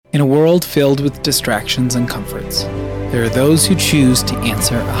In a world filled with distractions and comforts, there are those who choose to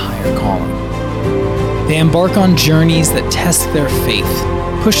answer a higher calling. They embark on journeys that test their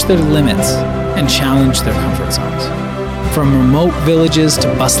faith, push their limits, and challenge their comfort zones. From remote villages to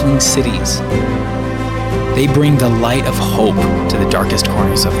bustling cities, they bring the light of hope to the darkest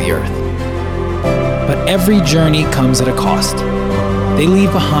corners of the earth. But every journey comes at a cost. They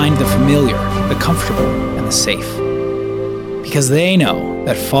leave behind the familiar, the comfortable, and the safe. Because they know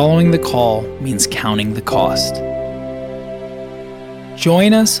that following the call means counting the cost.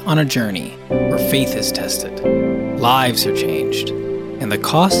 Join us on a journey where faith is tested, lives are changed, and the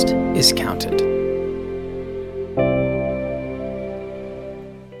cost is counted.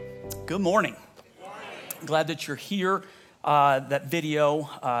 Good morning. Glad that you're here. That video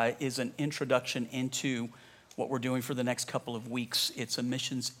is an introduction into what we're doing for the next couple of weeks. It's a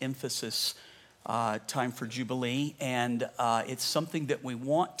missions emphasis time for Jubilee, and it's something that we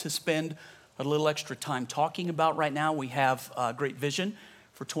want to spend a little extra time talking about right now. We have a great vision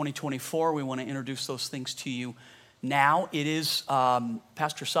for 2024. We want to introduce those things to you now. It is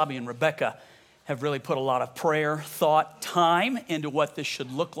Pastor Sabi and Rebecca have really put a lot of prayer, thought, time into what this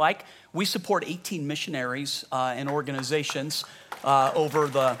should look like. We support 18 missionaries and organizations over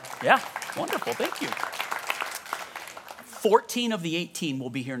the, wonderful, thank you. 14 of the 18 will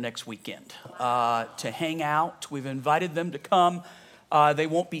be here next weekend to hang out. We've invited them to come. They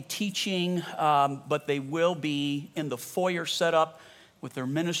won't be teaching, but they will be in the foyer set up with their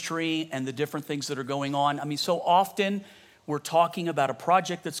ministry and the different things that are going on. I mean, so often we're talking about a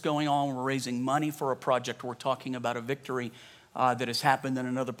project that's going on. We're raising money for a project. We're talking about a victory that has happened in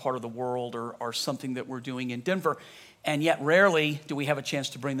another part of the world or something that we're doing in Denver. And yet rarely do we have a chance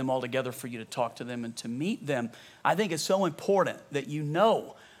to bring them all together for you to talk to them and to meet them. I think it's so important that you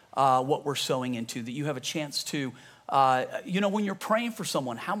know what we're sowing into, that you have a chance to, when you're praying for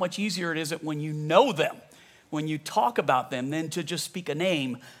someone, how much easier it is when you know them, when you talk about them, than to just speak a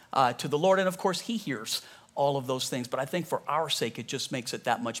name to the Lord. And of course, He hears all of those things. But I think for our sake, it just makes it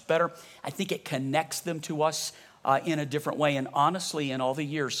that much better. I think it connects them to us in a different way. And honestly, in all the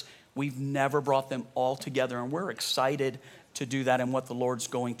years, we've never brought them all together, and we're excited to do that and what the Lord's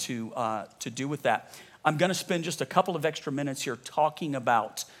going to do with that. I'm going to spend just a couple of extra minutes here talking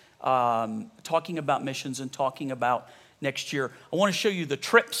about missions and talking about next year. I want to show you the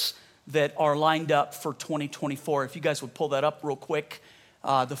trips that are lined up for 2024. If you guys would pull that up real quick,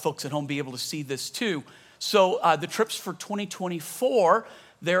 the folks at home be able to see this too. So the trips for 2024,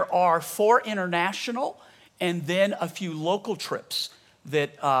 there are 4 international and then a few local trips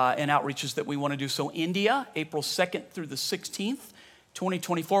that and outreaches that we want to do. So India, April 2nd through the 16th,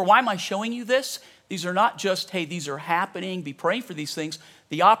 2024. Why am I showing you this? These are not just, hey, these are happening, be praying for these things.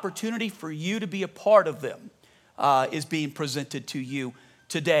 The opportunity for you to be a part of them is being presented to you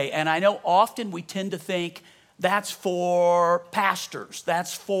today. And I know often we tend to think that's for pastors,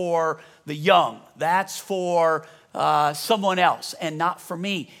 that's for the young, that's for someone else, and not for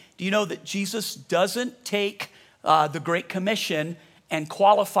me. Do you know that Jesus doesn't take the Great Commission and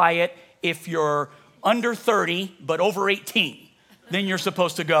qualify it if you're under 30 but over 18? Then you're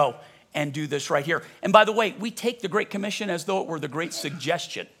supposed to go and do this right here. And by the way, we take the Great Commission as though it were the Great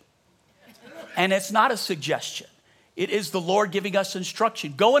Suggestion. And it's not a suggestion. It is the Lord giving us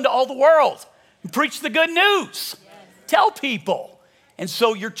instruction. Go into all the world and preach the good news. Yes. Tell people. And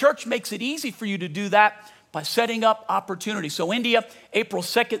so your church makes it easy for you to do that by setting up opportunities. So India, April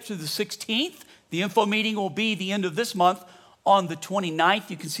 2nd through the 16th. The info meeting will be the end of this month on the 29th.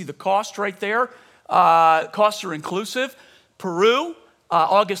 You can see the cost right there. Costs are inclusive. Peru,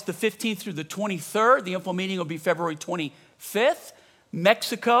 August the 15th through the 23rd. The info meeting will be February 25th.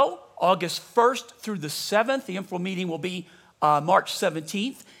 Mexico, August 1st through the 7th. The info meeting will be March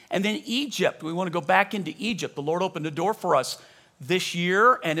 17th. And then Egypt. We want to go back into Egypt. The Lord opened a door for us this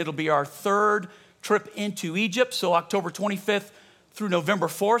year, and it'll be our 3rd trip into Egypt. So October 25th through November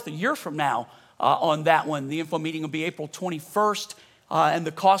 4th, a year from now on that one. The info meeting will be April 21st, and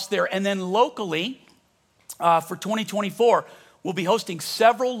the cost there. And then locally, for 2024, we'll be hosting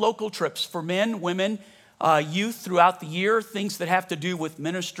several local trips for men, women, youth throughout the year, things that have to do with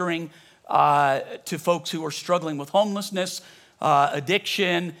ministering to folks who are struggling with homelessness,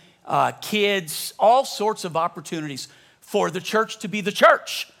 addiction, kids, all sorts of opportunities for the church to be the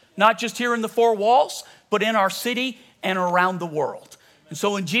church, not just here in the 4 walls, but in our city and around the world. And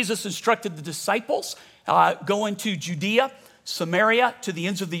so when Jesus instructed the disciples, go into Judea, Samaria, to the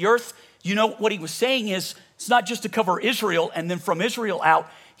ends of the earth, you know what he was saying is, it's not just to cover Israel and then from Israel out.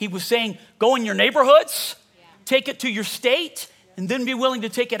 He was saying, go in your neighborhoods, take it to your state, and then be willing to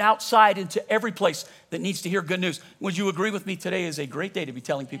take it outside into every place that needs to hear good news. Would you agree with me? Today is a great day to be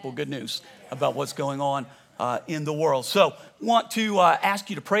telling people good news about what's going on in the world. So want to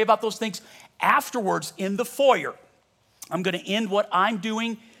ask you to pray about those things. Afterwards, in the foyer, I'm going to end what I'm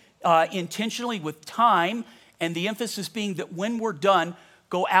doing intentionally with time, and the emphasis being that when we're done,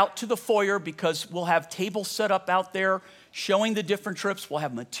 go out to the foyer because we'll have tables set up out there showing the different trips. We'll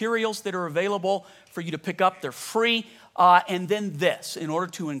have materials that are available for you to pick up. They're free. And then this, in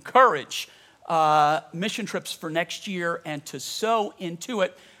order to encourage mission trips for next year and to sow into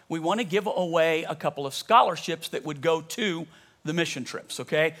it, we want to give away a couple of scholarships that would go to the mission trips,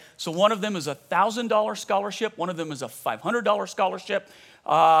 okay? So one of them is a $1,000 scholarship. One of them is a $500 scholarship.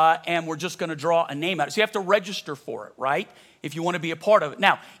 And we're just going to draw a name out. So you have to register for it, right? If you want to be a part of it.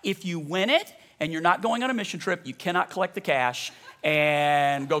 Now, if you win it and you're not going on a mission trip, you cannot collect the cash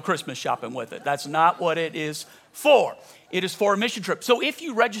and go Christmas shopping with it. That's not what it is for. It is for a mission trip. So if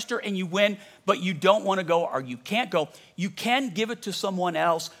you register and you win, but you don't want to go or you can't go, you can give it to someone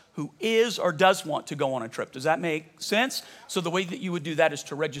else who is or does want to go on a trip. Does that make sense? So the way that you would do that is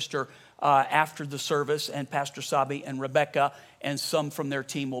to register after the service, and Pastor Sabi and Rebecca and some from their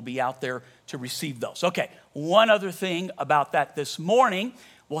team will be out there to receive those. Okay, one other thing about that this morning,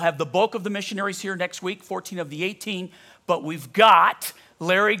 we'll have the bulk of the missionaries here next week, 14 of the 18, but we've got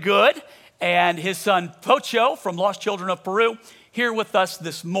Larry Good and his son Pocho from Lost Children of Peru here with us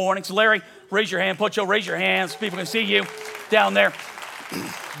this morning. So Larry, raise your hand. Pocho, raise your hands. People can see you down there.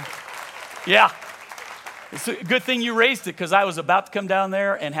 Yeah. It's a good thing you raised it because I was about to come down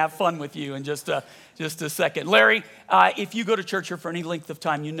there and have fun with you in just a second. Larry, if you go to church here for any length of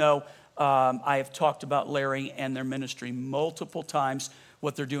time, you know I have talked about Larry and their ministry multiple times.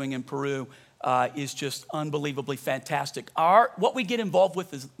 What they're doing in Peru is just unbelievably fantastic. What we get involved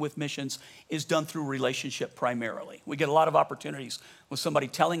with missions is done through relationship primarily. We get a lot of opportunities with somebody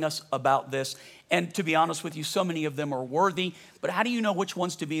telling us about this. And to be honest with you, so many of them are worthy. But how do you know which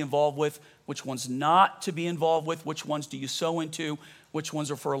ones to be involved with, which ones not to be involved with, which ones do you sow into, which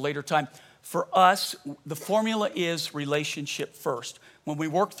ones are for a later time? For us, the formula is relationship first. When we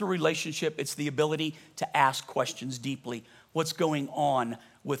work through relationship, it's the ability to ask questions deeply. What's going on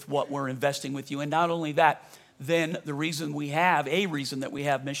with what we're investing with you? And not only that, then a reason that we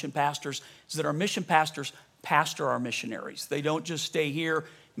have mission pastors is that our mission pastors pastor our missionaries. They don't just stay here,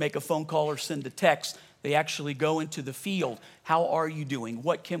 make a phone call or send a text. They actually go into the field. How are you doing?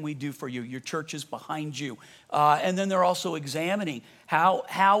 What can we do for you? Your church is behind you. And then they're also examining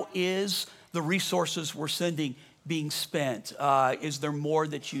how is the resources we're sending being spent? Is there more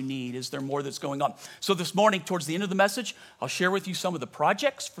that you need? Is there more that's going on? So this morning, towards the end of the message, I'll share with you some of the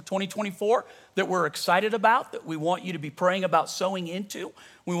projects for 2024 that we're excited about, that we want you to be praying about sowing into.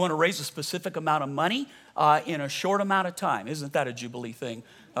 We want to raise a specific amount of money in a short amount of time. Isn't that a Jubilee thing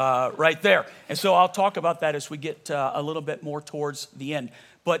right there? And so I'll talk about that as we get a little bit more towards the end.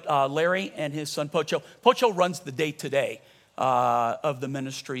 But Larry and his son Pocho runs the day-to-day of the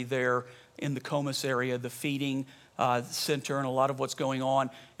ministry there in the Comas area, the feeding center, and a lot of what's going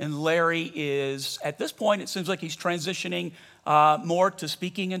on. And Larry is, at this point, it seems like he's transitioning more to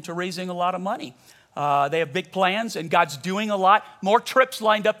speaking and to raising a lot of money. They have big plans, and God's doing a lot. More trips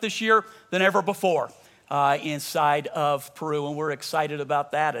lined up this year than ever before inside of Peru, and we're excited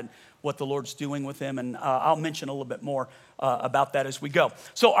about that and what the Lord's doing with him. And I'll mention a little bit more about that as we go.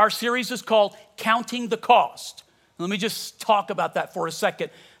 So our series is called Counting the Cost. Let me just talk about that for a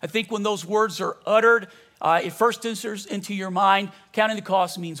second. I think when those words are uttered, it first enters into your mind. Counting the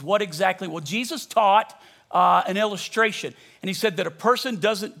cost means what exactly? Well, Jesus taught an illustration, and he said that a person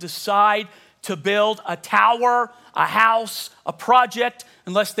doesn't decide to build a tower, a house, a project,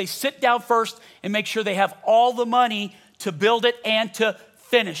 unless they sit down first and make sure they have all the money to build it and to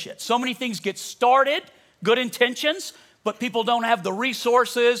finish it. So many things get started, good intentions, but people don't have the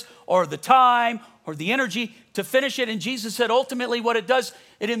resources or the time or the energy to finish it. And Jesus said ultimately what it does,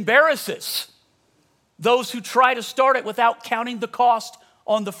 it embarrasses those who try to start it without counting the cost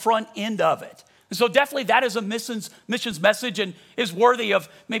on the front end of it. And so definitely that is a missions message and is worthy of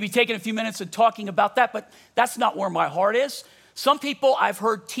maybe taking a few minutes and talking about that, but that's not where my heart is. Some people I've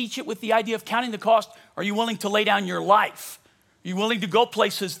heard teach it with the idea of counting the cost. Are you willing to lay down your life? Are you willing to go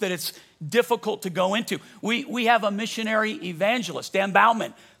places that it's difficult to go into? We have a missionary evangelist, Dan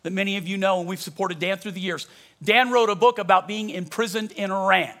Bauman, that many of you know, and we've supported Dan through the years. Dan wrote a book about being imprisoned in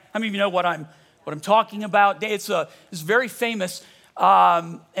Iran. How many of you know what I'm talking about? It's very famous,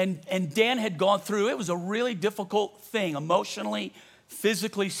 and Dan had gone through, it was a really difficult thing, emotionally,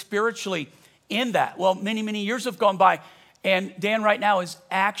 physically, spiritually, in that. Well, many, many years have gone by, and Dan right now is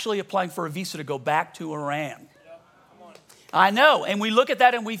actually applying for a visa to go back to Iran. I know. And we look at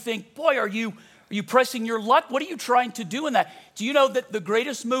that and we think, boy, are you pressing your luck? What are you trying to do in that? Do you know that the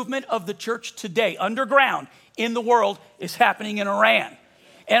greatest movement of the church today, underground in the world, is happening in Iran?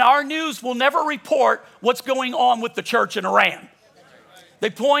 And our news will never report what's going on with the church in Iran. They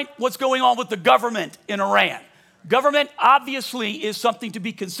point what's going on with the government in Iran. Government obviously is something to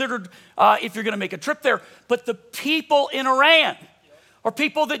be considered if you're going to make a trip there. But the people in Iran are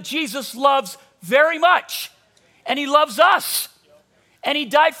people that Jesus loves very much. And he loves us. And he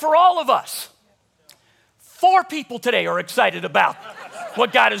died for all of us. 4 people today are excited about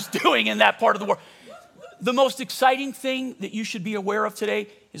what God is doing in that part of the world. The most exciting thing that you should be aware of today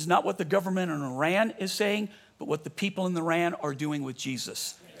is not what the government in Iran is saying, but what the people in Iran are doing with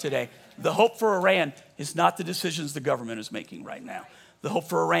Jesus today. The hope for Iran is not the decisions the government is making right now. The hope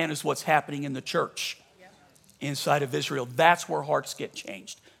for Iran is what's happening in the church inside of Israel. That's where hearts get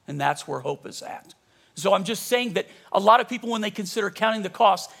changed, and that's where hope is at. So I'm just saying that a lot of people, when they consider counting the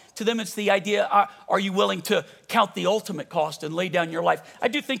cost, to them it's the idea, are you willing to count the ultimate cost and lay down your life? I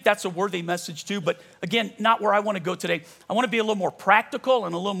do think that's a worthy message too, but again, not where I want to go today. I want to be a little more practical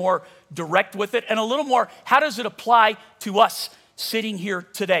and a little more direct with it, and a little more, how does it apply to us sitting here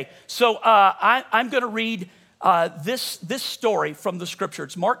today? So I'm going to read this story from the scripture.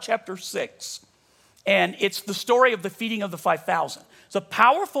 It's Mark chapter 6, and it's the story of the feeding of the 5,000. It's a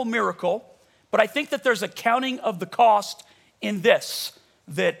powerful miracle. But I think that there's a counting of the cost in this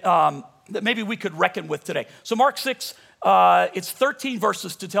that maybe we could reckon with today. So Mark 6, it's 13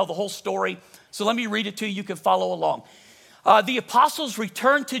 verses to tell the whole story. So let me read it to you. You can follow along. The apostles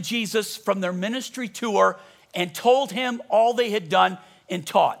returned to Jesus from their ministry tour and told him all they had done and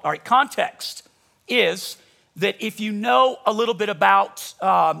taught. All right, context is that if you know a little bit about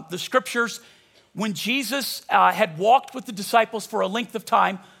the scriptures, when Jesus had walked with the disciples for a length of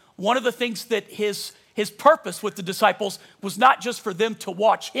time, one of the things that his purpose with the disciples was not just for them to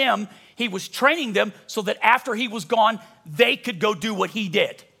watch him. He was training them so that after he was gone, they could go do what he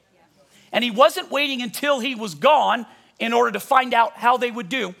did. And he wasn't waiting until he was gone in order to find out how they would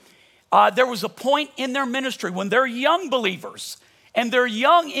do. There was a point in their ministry when they're young believers and they're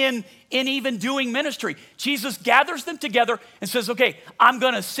young in even doing ministry. Jesus gathers them together and says, okay, I'm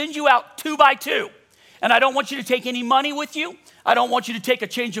going to send you out 2 by 2. And I don't want you to take any money with you. I don't want you to take a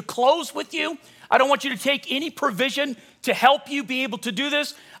change of clothes with you. I don't want you to take any provision to help you be able to do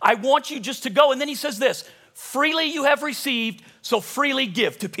this. I want you just to go. And then he says this, freely you have received, so freely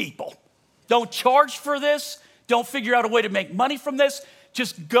give to people. Don't charge for this. Don't figure out a way to make money from this.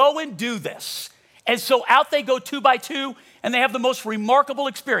 Just go and do this. And so out they go 2 by 2, and they have the most remarkable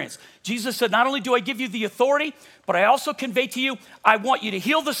experience. Jesus said, not only do I give you the authority, but I also convey to you, I want you to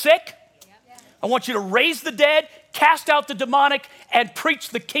heal the sick. I want you to raise the dead, cast out the demonic, and preach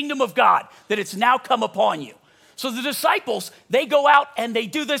the kingdom of God, that it's now come upon you. So the disciples, they go out and they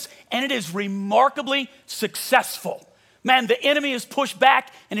do this, and it is remarkably successful. Man, the enemy is pushed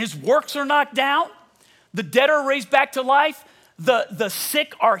back, and his works are knocked down. The dead are raised back to life. The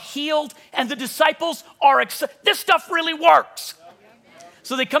sick are healed, and the disciples are excited. This stuff really works.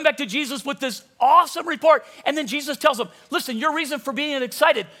 So they come back to Jesus with this awesome report. And then Jesus tells them, listen, your reason for being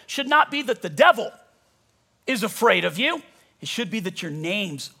excited should not be that the devil is afraid of you. It should be that your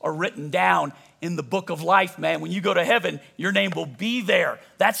names are written down in the book of life, man. When you go to heaven, your name will be there.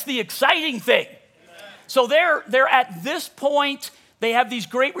 That's the exciting thing. Amen. So they're at this point. They have these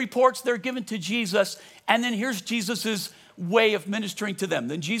great reports they're given to Jesus. And then here's Jesus's way of ministering to them.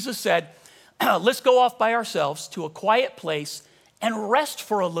 Then Jesus said, let's go off by ourselves to a quiet place and rest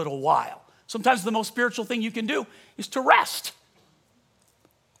for a little while. Sometimes the most spiritual thing you can do is to rest.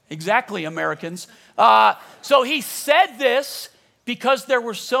 Exactly, Americans. So he said this because there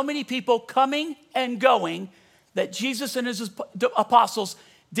were so many people coming and going that Jesus and his apostles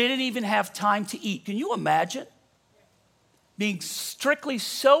didn't even have time to eat. Can you imagine being strictly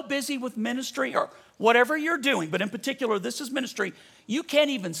so busy with ministry or whatever you're doing, but in particular, this is ministry, you can't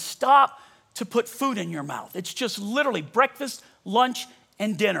even stop to put food in your mouth. It's just literally breakfast, lunch,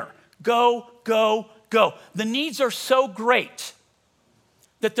 and dinner. Go, go, go. The needs are so great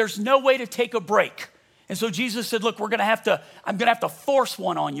that there's no way to take a break. And so Jesus said, look, I'm gonna have to force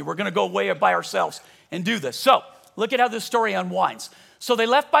one on you. We're gonna go away by ourselves and do this. So look at how this story unwinds. So they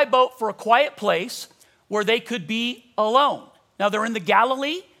left by boat for a quiet place where they could be alone. Now they're in the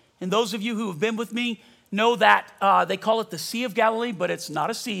Galilee, and those of you who have been with me know that they call it the Sea of Galilee, but it's not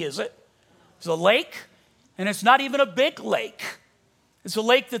a sea, is it? It's a lake, and it's not even a big lake. It's a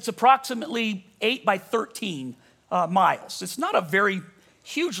lake that's approximately 8 by 13 miles. It's not a very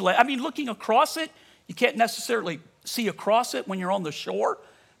huge lake. I mean, looking across it, you can't necessarily see across it when you're on the shore,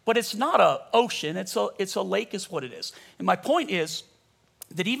 but it's not an ocean. It's a lake is what it is. And my point is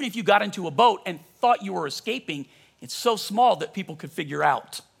that even if you got into a boat and thought you were escaping, it's so small that people could figure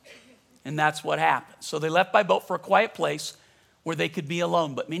out. And that's what happened. So they left by boat for a quiet place where they could be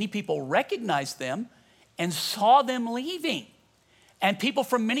alone. But many people recognized them and saw them leaving. And people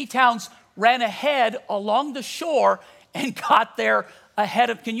from many towns ran ahead along the shore and got there ahead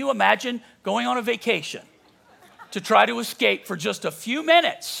of, can you imagine going on a vacation to try to escape for just a few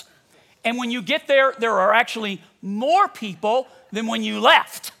minutes? And when you get there, there are actually more people than when you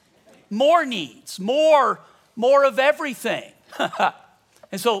left. More needs, more of everything.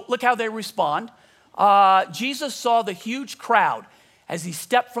 And so look how they respond. Jesus saw the huge crowd as he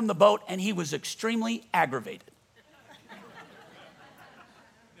stepped from the boat, and he was extremely aggravated.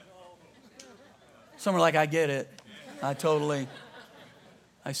 Some are like, I get it. I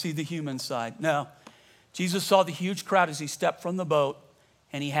see the human side. No. Jesus saw the huge crowd as he stepped from the boat,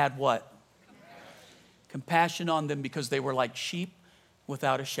 and he had what? Compassion on them because they were like sheep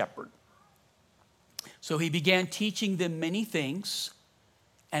without a shepherd. So he began teaching them many things,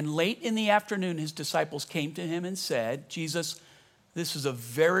 and late in the afternoon, his disciples came to him and said, Jesus, this is a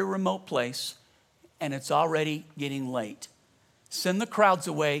very remote place, and it's already getting late. Send the crowds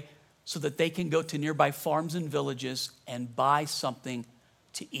away so that they can go to nearby farms and villages and buy something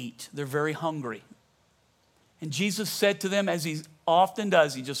to eat. They're very hungry. And Jesus said to them, as he often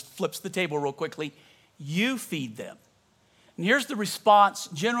does, he just flips the table real quickly, you feed them. And here's the response.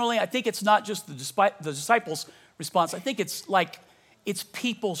 Generally, I think it's not just the disciples' response. I think it's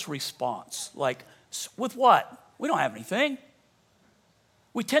people's response. Like, with what? We don't have anything.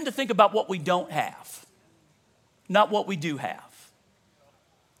 We tend to think about what we don't have, not what we do have.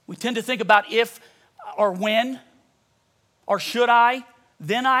 We tend to think about if or when or should I,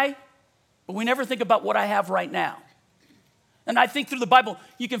 then I, but we never think about what I have right now. And I think through the Bible,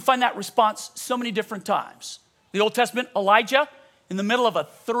 you can find that response so many different times. The Old Testament, Elijah, in the middle of a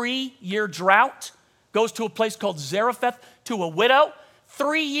 3-year drought, goes to a place called Zarephath to a widow.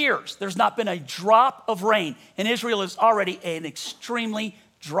 3 years, there's not been a drop of rain. And Israel is already an extremely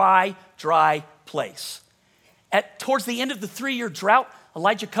dry place. Towards the end of the 3-year drought,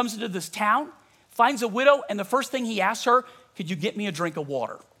 Elijah comes into this town, finds a widow, and the first thing he asks her, could you get me a drink of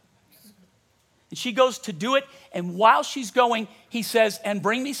water? And she goes to do it, and while she's going, he says, and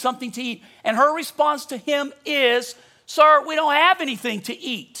bring me something to eat. And her response to him is, sir, we don't have anything to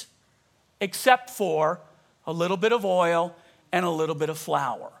eat except for a little bit of oil and a little bit of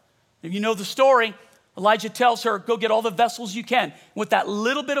flour. If you know the story, Elijah tells her, go get all the vessels you can. With that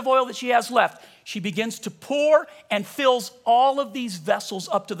little bit of oil that she has left, she begins to pour and fills all of these vessels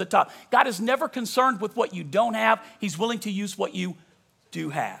up to the top. God is never concerned with what you don't have. He's willing to use what you do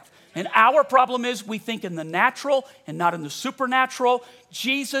have. And our problem is we think in the natural and not in the supernatural.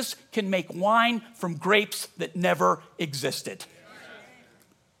 Jesus can make wine from grapes that never existed.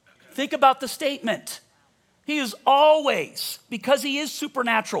 Think about the statement. He is always, because he is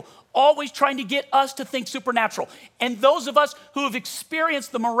supernatural, always trying to get us to think supernatural. And those of us who have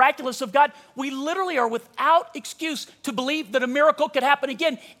experienced the miraculous of God, we literally are without excuse to believe that a miracle could happen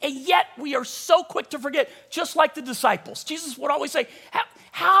again. And yet we are so quick to forget, just like the disciples. Jesus would always say,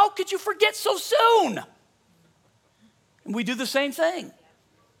 how could you forget so soon? And we do the same thing.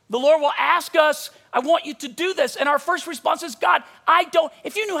 The Lord will ask us, I want you to do this. And our first response is, God, I don't.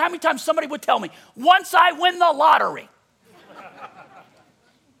 If you knew how many times somebody would tell me, once I win the lottery.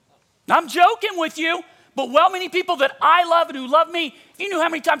 I'm joking with you, but many people that I love and who love me, if you knew how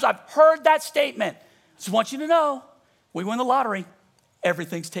many times I've heard that statement, I just want you to know, we win the lottery,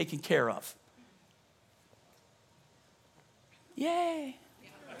 everything's taken care of. Yay.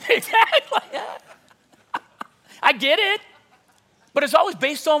 Exactly. I get it. But it's always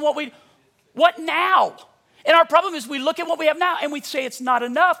based on what now? And our problem is we look at what we have now and we say it's not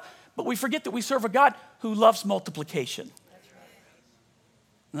enough, but we forget that we serve a God who loves multiplication.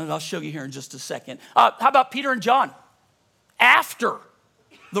 And I'll show you here in just a second. How about Peter and John? After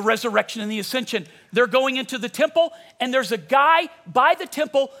the resurrection and the ascension, they're going into the temple, and there's a guy by the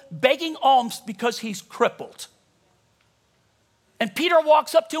temple begging alms because he's crippled. And Peter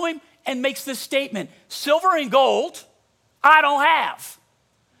walks up to him and makes this statement, silver and gold I don't have,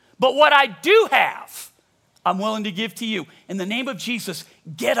 but what I do have, I'm willing to give to you. In the name of Jesus,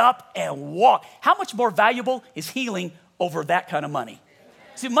 get up and walk. How much more valuable is healing over that kind of money?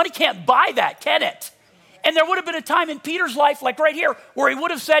 See, money can't buy that, can it? And there would have been a time in Peter's life, like right here, where he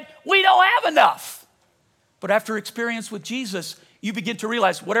would have said, we don't have enough. But after experience with Jesus, you begin to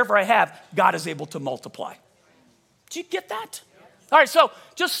realize whatever I have, God is able to multiply. Do you get that? All right, so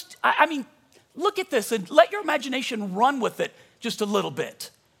look at this and let your imagination run with it just a little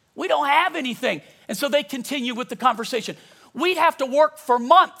bit. We don't have anything. And so they continue with the conversation. We'd have to work for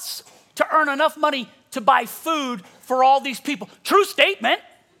months to earn enough money to buy food for all these people. True statement,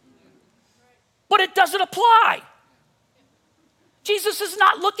 but it doesn't apply. Jesus is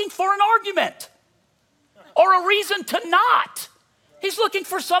not looking for an argument or a reason to not. He's looking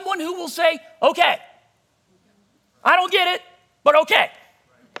for someone who will say, okay, I don't get it, but okay.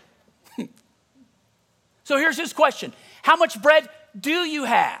 So here's his question. How much bread do you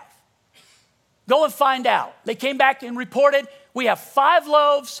have? Go and find out. They came back and reported, we have 5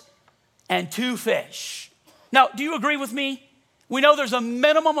 loaves and 2 fish. Now, do you agree with me? We know there's a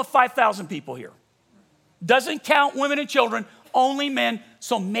minimum of 5,000 people here. Doesn't count women and children, only men.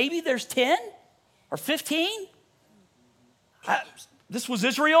 So maybe there's 10 or 15. This was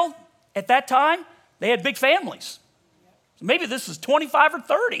Israel at that time. They had big families. So maybe this is 25 or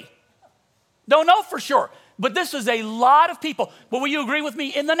 30. Don't know for sure. But this is a lot of people. But will you agree with me?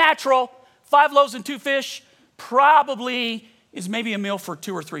 In the natural, 5 loaves and 2 fish probably is maybe a meal for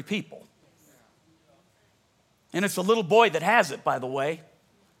 2 or 3 people. And it's a little boy that has it, by the way.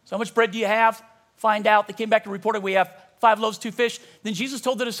 So how much bread do you have? Find out. They came back and reported we have 5 loaves, 2 fish. Then Jesus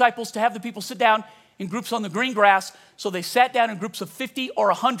told the disciples to have the people sit down in groups on the green grass. So they sat down in groups of 50 or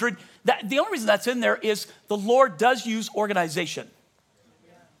 100. The only reason that's in there is the Lord does use organization,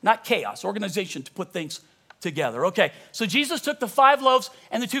 not chaos, organization to put things together. Okay, so Jesus took the 5 loaves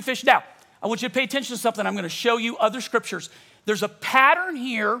and the 2 fish. Now, I want you to pay attention to something. I'm going to show you other scriptures. There's a pattern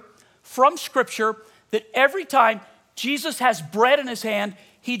here from scripture that every time Jesus has bread in his hand,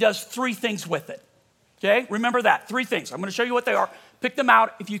 he does 3 things with it. Okay, remember that, 3 things. I'm going to show you what they are. Pick them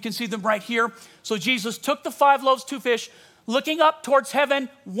out if you can see them right here. So Jesus took the 5 loaves, 2 fish, looking up towards heaven.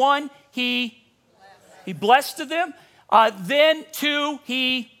 1, he blessed them. Then 2,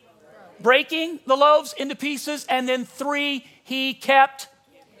 he breaking the loaves into pieces. And then 3, he kept.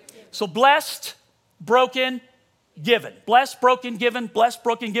 So blessed, broken, given. Blessed, broken, given. Blessed,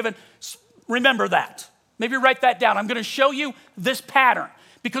 broken, given. Remember that. Maybe write that down. I'm going to show you this pattern.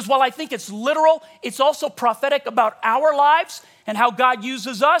 Because while I think it's literal, it's also prophetic about our lives and how God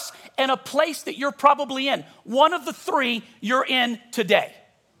uses us and a place that you're probably in. One of the 3 you're in today.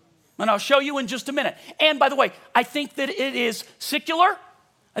 And I'll show you in just a minute. And by the way, I think that it is secular.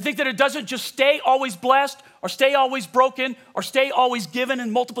 I think that it doesn't just stay always blessed or stay always broken or stay always given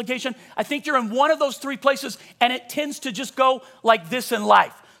in multiplication. I think you're in one of those 3 places and it tends to just go like this in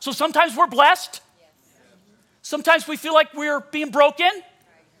life. So sometimes we're blessed. Sometimes we feel like we're being broken.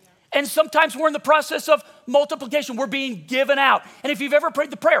 And sometimes we're in the process of multiplication. We're being given out. And if you've ever prayed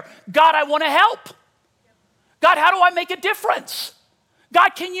the prayer, God, I want to help. God, how do I make a difference?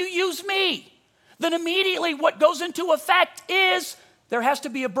 God, can you use me? Then immediately what goes into effect is there has to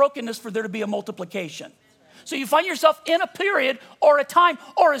be a brokenness for there to be a multiplication. So you find yourself in a period or a time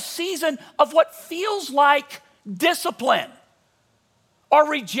or a season of what feels like discipline or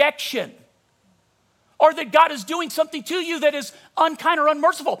rejection, or that God is doing something to you that is unkind or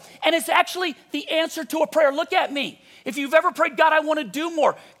unmerciful. And it's actually the answer to a prayer. Look at me. If you've ever prayed, God, I want to do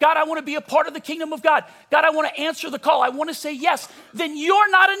more. God, I want to be a part of the kingdom of God. God, I want to answer the call. I want to say yes. Then you're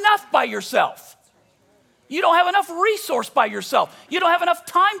not enough by yourself. You don't have enough resource by yourself. You don't have enough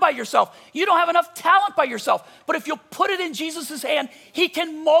time by yourself. You don't have enough talent by yourself. But if you'll put it in Jesus' hand, he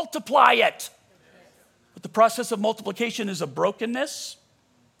can multiply it. But the process of multiplication is a brokenness.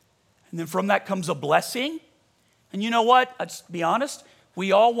 And then from that comes a blessing. And you know what? Let's be honest.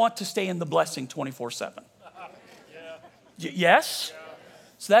 We all want to stay in the blessing 24/7. Yes?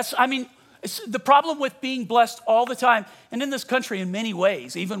 So it's the problem with being blessed all the time. And in this country, in many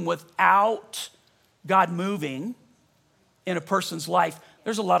ways, even without God moving in a person's life,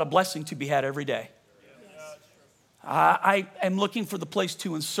 there's a lot of blessing to be had every day. I am looking for the place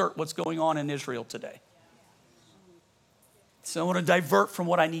to insert what's going on in Israel today. So I want to divert from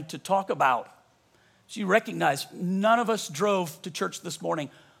what I need to talk about. So you recognize none of us drove to church this morning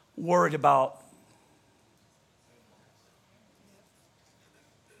worried about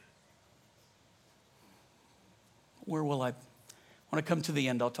where will I? When I come to the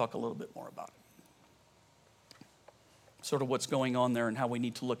end, I'll talk a little bit more about it. Sort of what's going on there and how we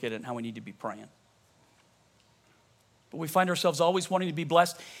need to look at it and how we need to be praying. But we find ourselves always wanting to be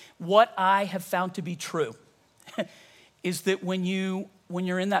blessed. What I have found to be true is that when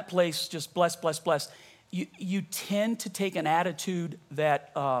you're in that place, just blessed, you tend to take an attitude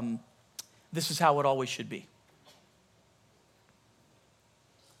that this is how it always should be.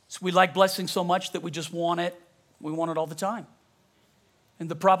 So we like blessing so much that we just want it. We want it all the time. And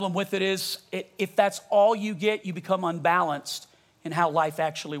the problem with it is, if that's all you get, you become unbalanced in how life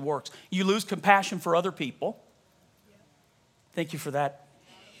actually works. You lose compassion for other people. Thank you for that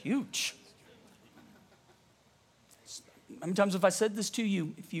huge. How many times have I said this to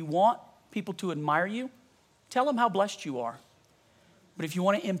you? If you want people to admire you, tell them how blessed you are. But if you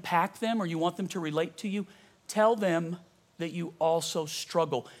want to impact them or you want them to relate to you, tell them that you also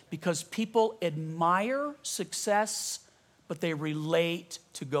struggle. Because people admire success, but they relate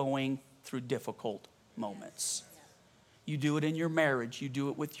to going through difficult moments. You do it in your marriage. You do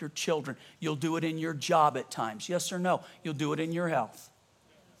it with your children. You'll do it in your job at times. Yes or no? You'll do it in your health.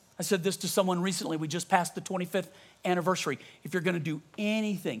 I said this to someone recently. We just passed the 25th anniversary. If you're going to do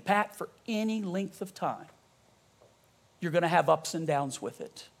anything, Pat, for any length of time, you're going to have ups and downs with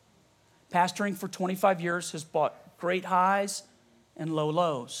it. Pastoring for 25 years has brought great highs and low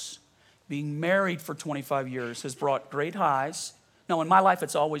lows. Being married for 25 years has brought great highs. No, in my life,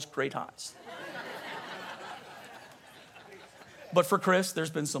 it's always great highs. But for Chris, there's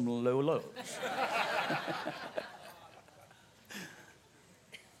been some low lows.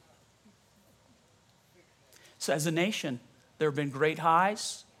 So as a nation, there have been great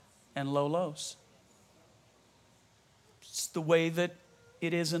highs and low lows. It's the way that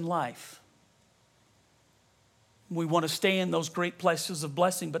it is in life. We want to stay in those great places of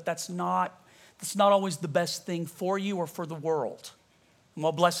blessing, but that's not always the best thing for you or for the world. And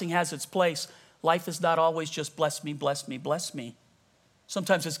while blessing has its place, life is not always just bless me, bless me, bless me.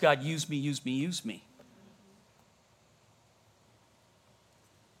 Sometimes it's God, use me, use me, use me.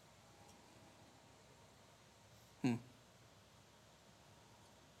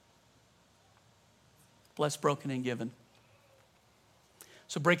 Blessed, broken, and given.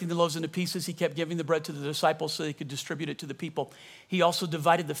 So breaking the loaves into pieces, he kept giving the bread to the disciples so they could distribute it to the people. He also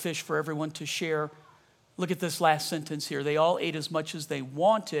divided the fish for everyone to share. Look at this last sentence here. They all ate as much as they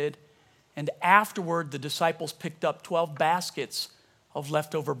wanted, and afterward the disciples picked up 12 baskets of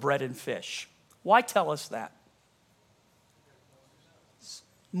leftover bread and fish. Why tell us that? It's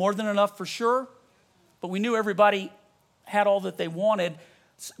more than enough for sure, but we knew everybody had all that they wanted.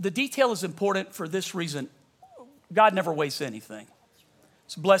 The detail is important for this reason. God never wastes anything.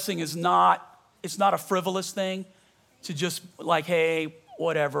 So blessing is it's not a frivolous thing to just like, hey,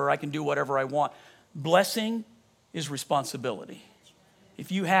 whatever, I can do whatever I want. Blessing is responsibility.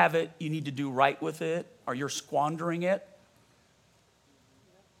 If you have it, you need to do right with it, or you're squandering it.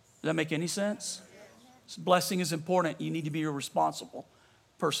 Does that make any sense? So blessing is important. You need to be a responsible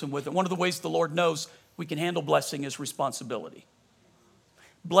person with it. One of the ways the Lord knows we can handle blessing is responsibility.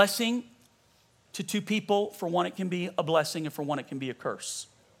 Blessing to two people, for one it can be a blessing, and for one it can be a curse.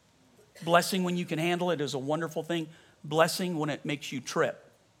 Blessing when you can handle it is a wonderful thing. Blessing when it makes you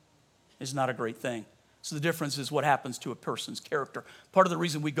trip is not a great thing. So the difference is what happens to a person's character. Part of the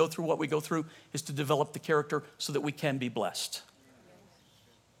reason we go through what we go through is to develop the character so that we can be blessed.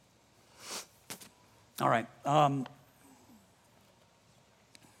 All right.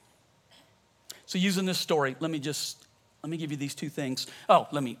 So using this story, let me give you these two things.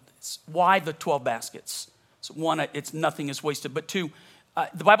 Why the 12 baskets? So one, it's nothing is wasted. But two,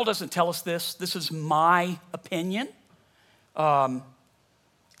 the Bible doesn't tell us this. This is my opinion.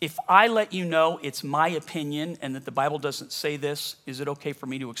 If I let you know it's my opinion and that the Bible doesn't say this, is it okay for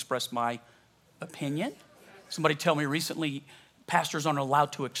me to express my opinion? Somebody told me recently, pastors aren't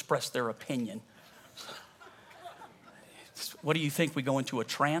allowed to express their opinion. What do you think? We go into a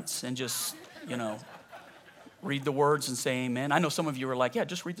trance and just, read the words and say amen? I know some of you are like, yeah,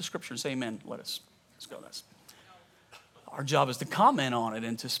 just read the scripture and say amen. Let's go. Our job is to comment on it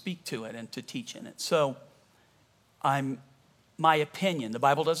and to speak to it and to teach in it. So my opinion, the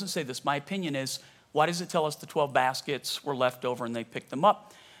Bible doesn't say this, my opinion is, why does it tell us the 12 baskets were left over and they picked them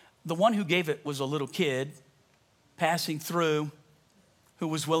up? The one who gave it was a little kid passing through who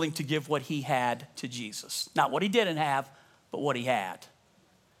was willing to give what he had to Jesus. Not what he didn't have, but what he had.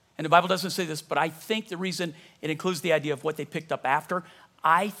 And the Bible doesn't say this, but I think the reason it includes the idea of what they picked up after,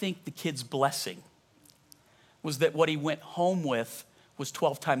 I think the kid's blessing was that what he went home with was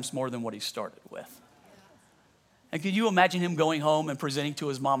 12 times more than what he started with. And can you imagine him going home and presenting to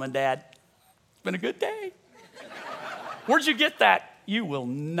his mom and dad, it's been a good day. Where'd you get that? You will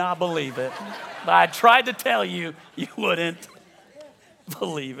not believe it. But I tried to tell you, you wouldn't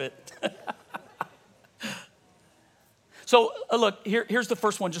believe it. So look, here's the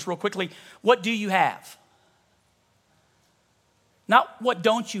first one just real quickly. What do you have? Not what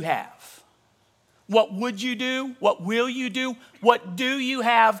don't you have. What would you do? What will you do? What do you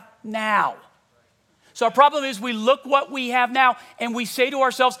have now? So our problem is we look what we have now and we say to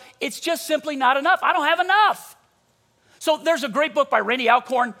ourselves, it's just simply not enough. I don't have enough. So there's a great book by Randy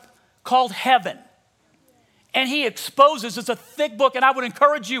Alcorn called Heaven. And he exposes, it's a thick book, and I would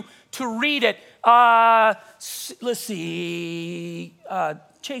encourage you to read it. Let's see,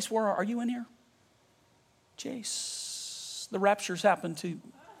 Chase, where are you in here? Chase, the raptures happened to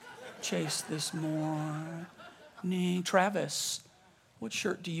Chase this morning. Travis, what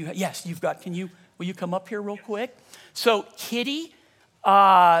shirt do you have? Yes, you've got, will you come up here real quick? So Kitty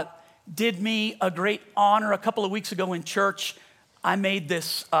did me a great honor a couple of weeks ago in church. I made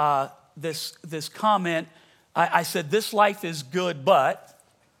this comment. I said, this life is good, but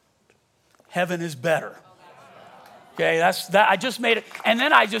heaven is better. Okay, that's that. I just made it. And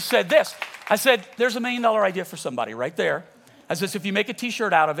then I just said this. I said, there's $1 million idea for somebody right there. I said, if you make a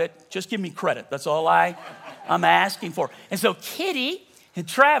t-shirt out of it, just give me credit. That's all I'm asking for. And so Kitty and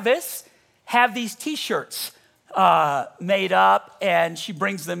Travis have these t-shirts made up, and she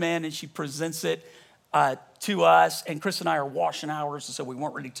brings them in and she presents it to us. And Chris and I are washing ours, so we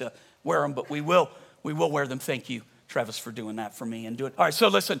weren't ready to wear them, but we will wear them. Thank you, Travis, for doing that for me and do it. All right, so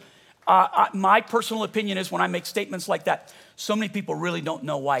listen, my personal opinion is when I make statements like that, so many people really don't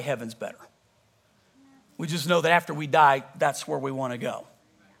know why heaven's better. We just know that after we die, that's where we want to go.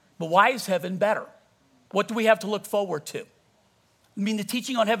 But why is heaven better? What do we have to look forward to? I mean, the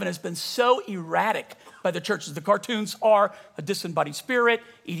teaching on heaven has been so erratic by the churches. The cartoons are a disembodied spirit,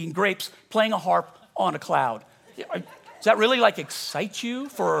 eating grapes, playing a harp on a cloud. Does that really excite you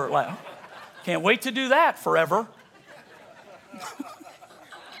for can't wait to do that forever.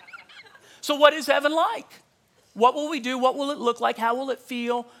 So what is heaven like? What will we do? What will it look like? How will it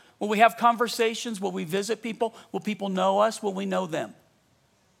feel? Will we have conversations? Will we visit people? Will people know us? Will we know them?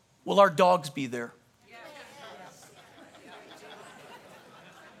 Will our dogs be there?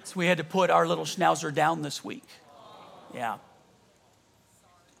 So we had to put our little schnauzer down this week. Yeah.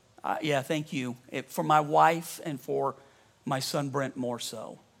 Yeah, thank you. For my wife and for my son Brent more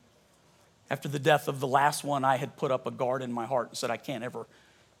so. After the death of the last one, I had put up a guard in my heart and said, I can't ever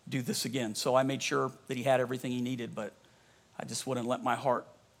do this again. So I made sure that he had everything he needed, but I just wouldn't let my heart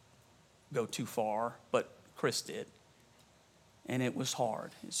go too far. But Chris did. And it was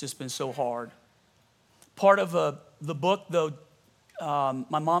hard. It's just been so hard. Part of the book, though,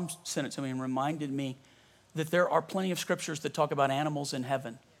 my mom sent it to me and reminded me that there are plenty of scriptures that talk about animals in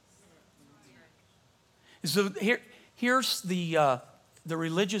heaven. So here's the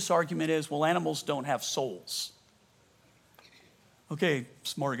religious argument is, well, animals don't have souls. Okay,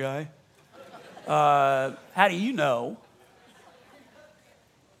 smart guy. How do you know?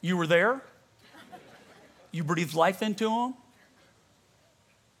 You were there? You breathed life into them?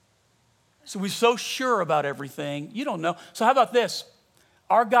 So we're so sure about everything. You don't know. So how about this?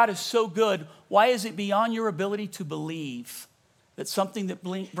 Our God is so good. Why is it beyond your ability to believe that something that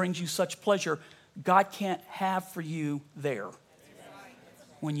brings you such pleasure, God can't have for you there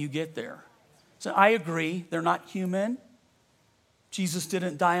when you get there? So I agree, they're not human. Jesus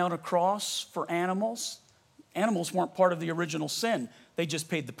didn't die on a cross for animals. Animals weren't part of the original sin. They just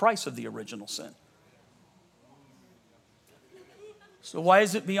paid the price of the original sin. So why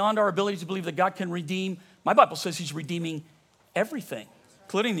is it beyond our ability to believe that God can redeem? My Bible says he's redeeming everything,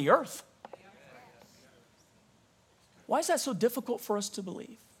 including the earth. Why is that so difficult for us to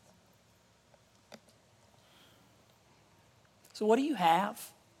believe? So what do you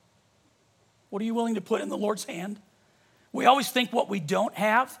have? What are you willing to put in the Lord's hand? We always think what we don't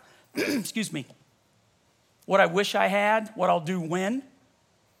have, excuse me, what I wish I had, what I'll do when.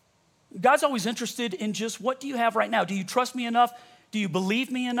 God's always interested in just what do you have right now? Do you trust me enough? Do you believe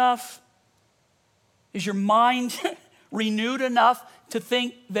me enough? Is your mind renewed enough to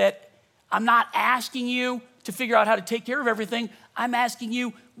think that I'm not asking you to figure out how to take care of everything. I'm asking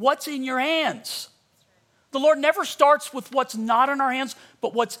you, what's in your hands? The Lord never starts with what's not in our hands,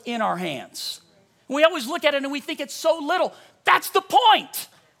 but what's in our hands. We always look at it and we think it's so little. That's the point.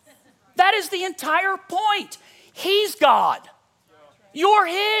 That is the entire point. He's God. You're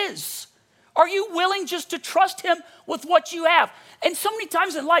his. Are you willing just to trust him with what you have? And so many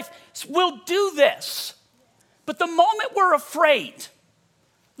times in life, we'll do this. But the moment we're afraid,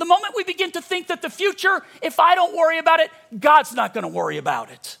 the moment we begin to think that the future, if I don't worry about it, God's not going to worry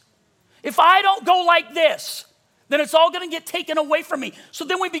about it. If I don't go like this, then it's all going to get taken away from me. So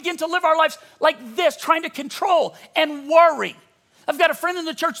then we begin to live our lives like this, trying to control and worry. I've got a friend in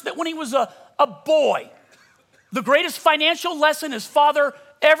the church that when he was a boy, the greatest financial lesson his father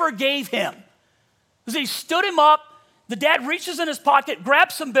ever gave him was he stood him up, the dad reaches in his pocket,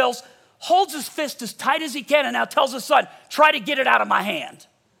 grabs some bills, holds his fist as tight as he can, and now tells his son, try to get it out of my hand.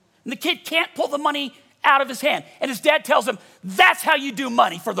 And the kid can't pull the money out of his hand. And his dad tells him, that's how you do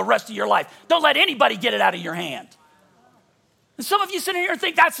money for the rest of your life. Don't let anybody get it out of your hand. And some of you sit here and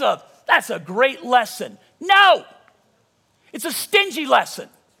think that's a great lesson. No, it's a stingy lesson.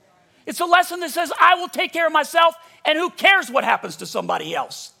 It's a lesson that says, I will take care of myself, and who cares what happens to somebody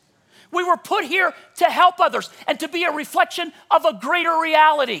else? We were put here to help others and to be a reflection of a greater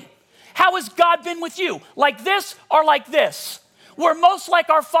reality. How has God been with you? Like this or like this? We're most like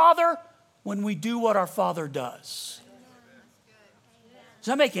our Father when we do what our Father does. Does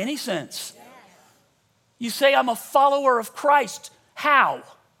that make any sense? You say, I'm a follower of Christ. How?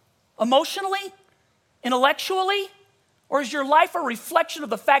 Emotionally? Intellectually? Or is your life a reflection of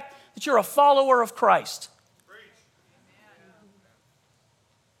the fact that you're a follower of Christ?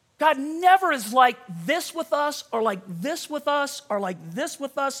 God never is like this with us, or like this with us, or like this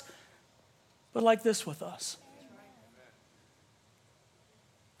with us, but like this with us.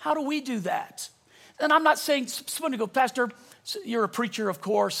 How do we do that? And I'm not saying, somebody go, Pastor, you're a preacher, of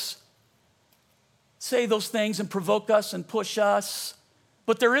course. Say those things and provoke us and push us.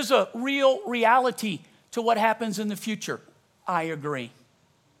 But there is a real reality to what happens in the future. I agree.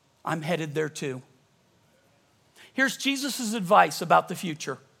 I'm headed there too. Here's Jesus' advice about the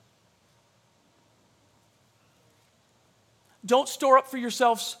future. Don't store up for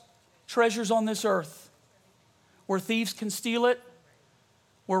yourselves treasures on this earth where thieves can steal it,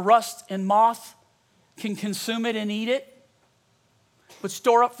 where rust and moth can consume it and eat it. But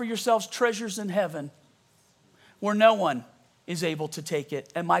store up for yourselves treasures in heaven where no one is able to take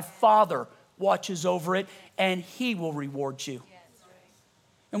it. And my Father watches over it, and he will reward you.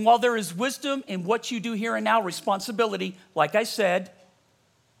 And while there is wisdom in what you do here and now, responsibility, like I said,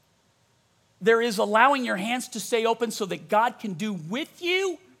 there is allowing your hands to stay open so that God can do with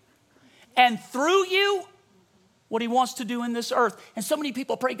you and through you what he wants to do in this earth. And so many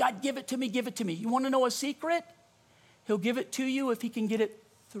people pray, God, give it to me, give it to me. You want to know a secret? He'll give it to you if he can get it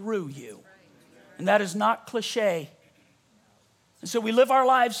through you. And that is not cliche. And so we live our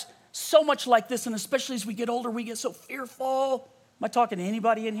lives so much like this, and especially as we get older, we get so fearful. Am I talking to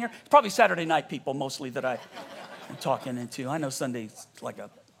anybody in here? It's probably Saturday night people mostly that I'm talking into. I know Sunday's like a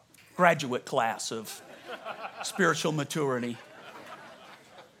graduate class of spiritual maturity.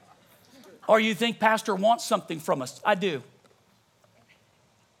 Or you think Pastor wants something from us. I do.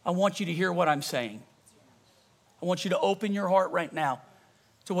 I want you to hear what I'm saying. I want you to open your heart right now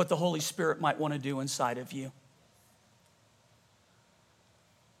to what the Holy Spirit might want to do inside of you.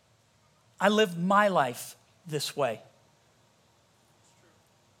 I live my life this way.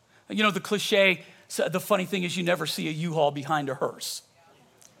 You know, the cliche, the funny thing is you never see a U-Haul behind a hearse.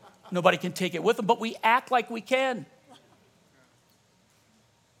 Nobody can take it with them, but we act like we can.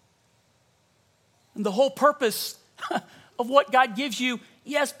 And the whole purpose of what God gives you,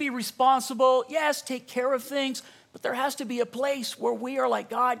 yes, be responsible, yes, take care of things, but there has to be a place where we are like,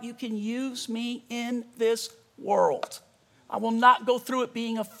 God, you can use me in this world. I will not go through it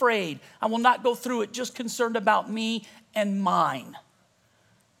being afraid. I will not go through it just concerned about me and mine.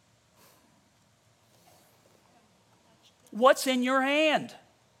 What's in your hand?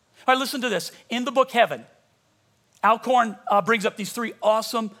 All right, listen to this. In the book Heaven, Alcorn brings up these three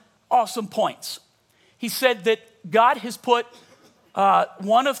awesome points. He said that God has put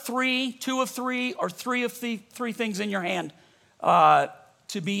one of three, two of three, or three of the three things in your hand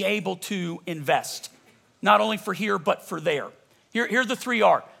to be able to invest. Not only for here, but for there. Here the three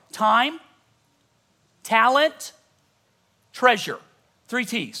are: time, talent, treasure. 3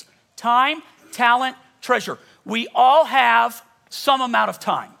 T's. Time, talent, treasure. We all have some amount of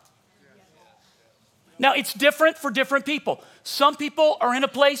time. Now, it's different for different people. Some people are in a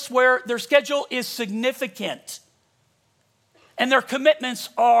place where their schedule is significant and their commitments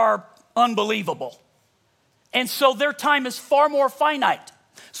are unbelievable. And so their time is far more finite.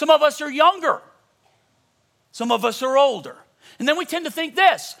 Some of us are younger. Some of us are older. And then we tend to think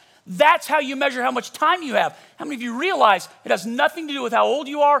this: that's how you measure how much time you have. How many of you realize it has nothing to do with how old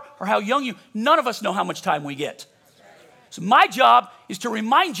you are or how young you are? None of us know how much time we get. So my job is to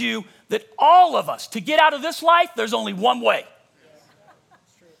remind you that all of us, to get out of this life, there's only one way.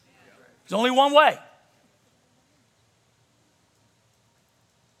 There's only one way.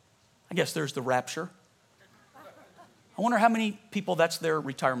 I guess there's the rapture. I wonder how many people that's their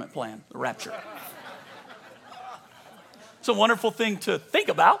retirement plan, the rapture. It's a wonderful thing to think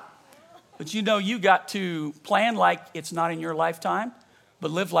about, but you know you got to plan like it's not in your lifetime,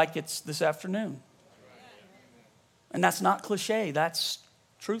 but live like it's this afternoon. And that's not cliche, that's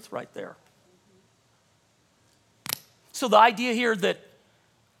truth right there. So the idea here that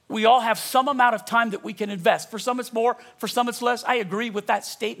we all have some amount of time that we can invest. For some it's more, for some it's less. I agree with that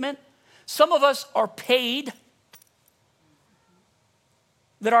statement. Some of us are paid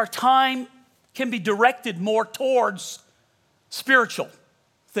that our time can be directed more towards spiritual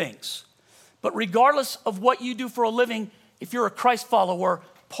things. But regardless of what you do for a living, if you're a Christ follower,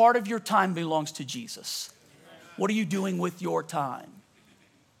 part of your time belongs to Jesus. What are you doing with your time?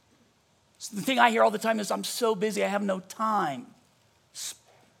 So the thing I hear all the time is, I'm so busy, I have no time.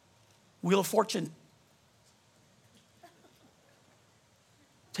 Wheel of Fortune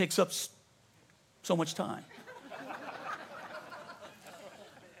takes up so much time.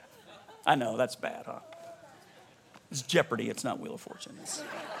 I know, that's bad, huh? It's Jeopardy, it's not Wheel of Fortune.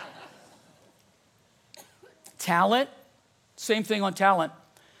 Talent, same thing on talent.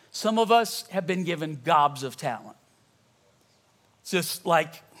 Some of us have been given gobs of talent. It's just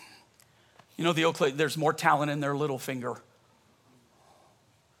like, you know, the Oakley, there's more talent in their little finger.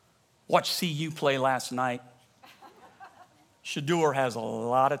 Watched CU play last night. Shador has a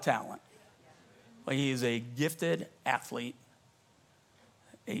lot of talent. He is a gifted athlete,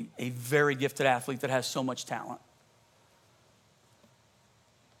 a very gifted athlete that has so much talent.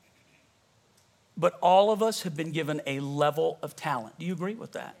 But all of us have been given a level of talent. Do you agree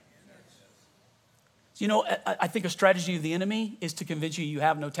with that? You know, I think a strategy of the enemy is to convince you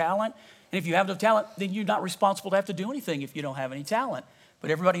have no talent. And if you have no talent, then you're not responsible to have to do anything if you don't have any talent.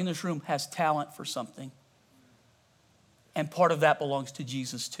 But everybody in this room has talent for something. And part of that belongs to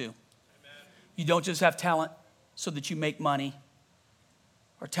Jesus too. Amen. You don't just have talent so that you make money,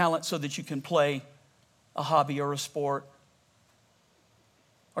 or talent so that you can play a hobby or a sport,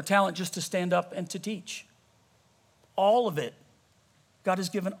 or talent just to stand up and to teach. All of it. God has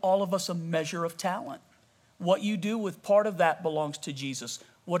given all of us a measure of talent. What you do with part of that belongs to Jesus.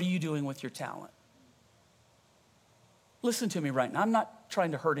 What are you doing with your talent? Listen to me right now. I'm not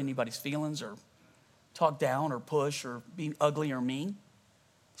trying to hurt anybody's feelings or talk down or push or be ugly or mean.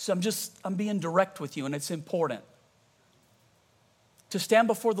 So I'm being direct with you, and it's important. To stand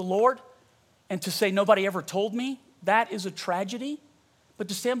before the Lord and to say nobody ever told me, that is a tragedy. But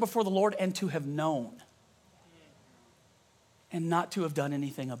to stand before the Lord and to have known and not to have done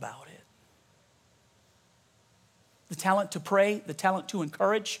anything about it. The talent to pray, the talent to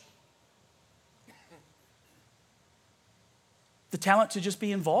encourage, the talent to just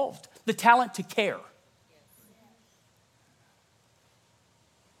be involved, the talent to care.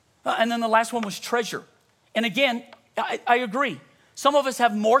 And then the last one was treasure. And again, I agree. Some of us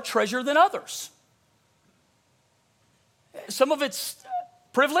have more treasure than others. Some of it's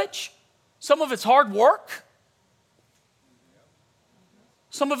privilege. Some of it's hard work.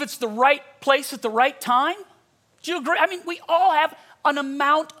 Some of it's the right place at the right time. Do you agree? I mean, we all have an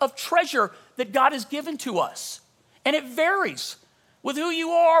amount of treasure that God has given to us. And it varies with who you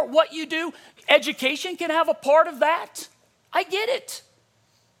are, what you do. Education can have a part of that. I get it.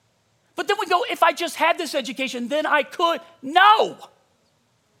 But then we go, if I just had this education, then I could. No.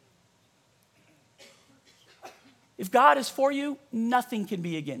 If God is for you, nothing can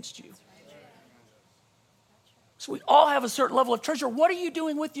be against you. So we all have a certain level of treasure. What are you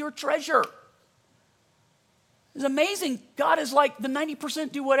doing with your treasure? It's amazing. God is like the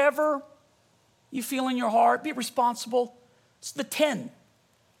 90% do whatever you feel in your heart. Be responsible. It's the 10.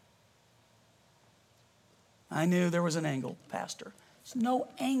 I knew there was an angle, Pastor. There's no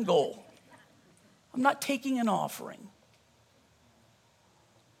angle. I'm not taking an offering.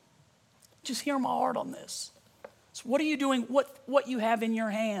 Just hear my heart on this. So what are you doing? What you have in your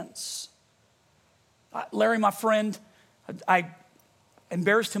hands? Larry, my friend, I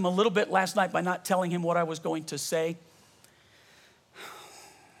embarrassed him a little bit last night by not telling him what I was going to say.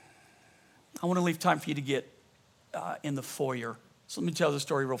 I want to leave time for you to get in the foyer. So let me tell the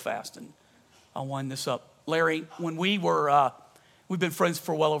story real fast, and I'll wind this up. Larry, when we've been friends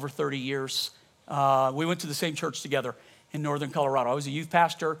for well over 30 years. We went to the same church together in northern Colorado. I was a youth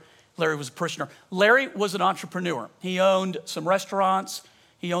pastor. Larry was a parishioner. Larry was an entrepreneur. He owned some restaurants.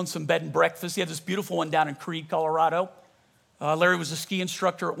 He owned some bed and breakfast. He had this beautiful one down in Creede, Colorado. Larry was a ski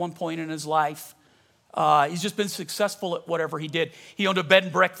instructor at one point in his life. He's just been successful at whatever he did. He owned a bed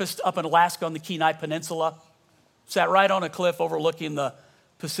and breakfast up in Alaska on the Kenai Peninsula. Sat right on a cliff overlooking the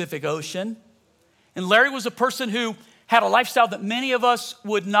Pacific Ocean. And Larry was a person who had a lifestyle that many of us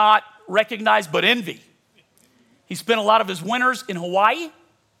would not recognize but envy. He spent a lot of his winters in Hawaii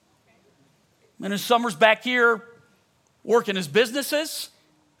and his summers back here working his businesses.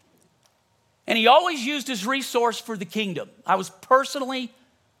 And he always used his resource for the kingdom. I was personally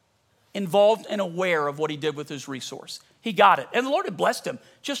involved and aware of what he did with his resource. He got it. And the Lord had blessed him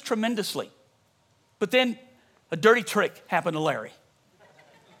just tremendously. But then a dirty trick happened to Larry.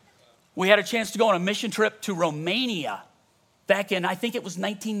 We had a chance to go on a mission trip to Romania back in, I think it was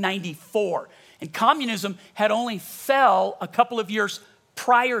 1994. And communism had only fell a couple of years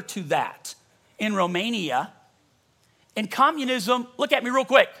prior to that in Romania. And communism, look at me real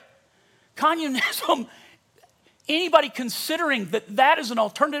quick. Communism anybody considering that that is an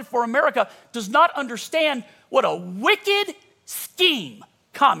alternative for America does not understand what a wicked scheme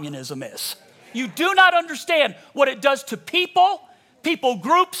communism is. You do not understand what it does to people, people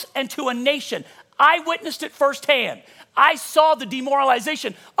groups, and to a nation. I witnessed it firsthand. I saw the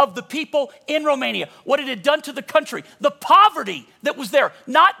demoralization of the people in Romania, what it had done to the country, the poverty that was there,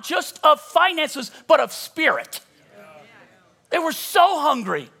 not just of finances, but of spirit. They were so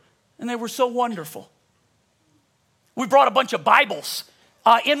hungry, and they were so wonderful. We brought a bunch of Bibles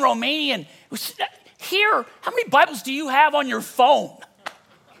in Romanian. Here, how many Bibles do you have on your phone?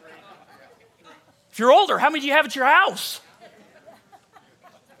 If you're older, how many do you have at your house?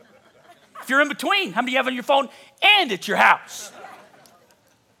 If you're in between, how many do you have on your phone and at your house?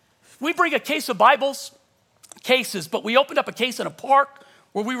 We bring a case of Bibles, cases, but we opened up a case in a park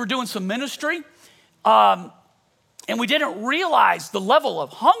where we were doing some ministry, and we didn't realize the level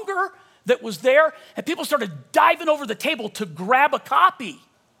of hunger that was there, and people started diving over the table to grab a copy.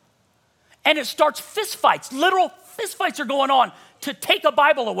 And it starts fist fights, literal fist fights are going on to take a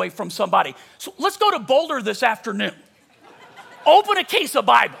Bible away from somebody. So let's go to Boulder this afternoon. Open a case of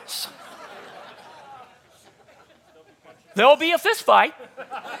Bibles. There'll be a fist fight,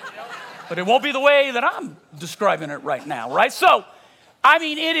 but it won't be the way that I'm describing it right now, right? So, I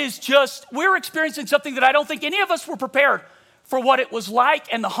mean, it is just, we're experiencing something that I don't think any of us were prepared for what it was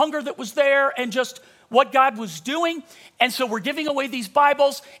like and the hunger that was there and just what God was doing. And so we're giving away these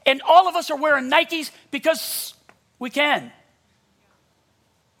Bibles, and all of us are wearing Nikes because we can.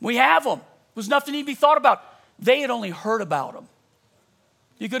 We have them. It was nothing to even be thought about. They had only heard about them.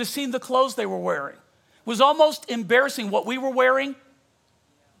 You could have seen the clothes they were wearing. It was almost embarrassing what we were wearing.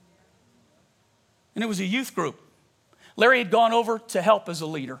 And it was a youth group. Larry had gone over to help as a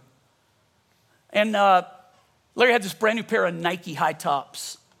leader. And Larry had this brand new pair of Nike high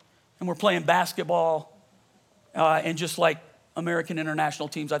tops. And we're playing basketball. And just like American international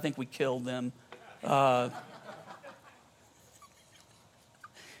teams, I think we killed them.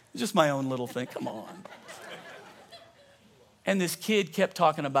 Just my own little thing. Come on. And this kid kept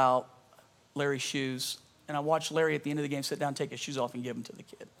talking about Larry's shoes. And I watched Larry at the end of the game sit down, take his shoes off, and give them to the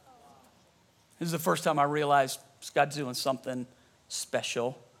kid. This is the first time I realized God's doing something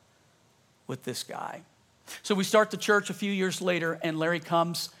special with this guy. So we start the church a few years later, and Larry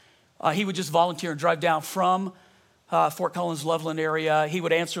comes. He would just volunteer and drive down from Fort Collins, Loveland area. He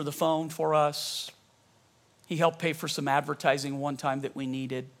would answer the phone for us. He helped pay for some advertising one time that we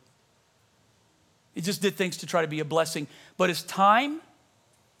needed. He just did things to try to be a blessing. But as time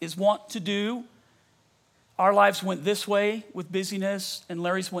is wont to do, our lives went this way with busyness, and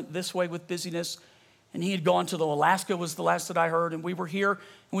Larry's went this way with busyness. And he had gone to Alaska was the last that I heard, and we were here, and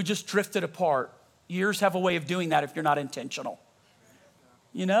we just drifted apart. Years have a way of doing that if you're not intentional.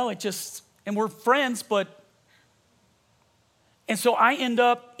 You know, it just, and we're friends, and so I end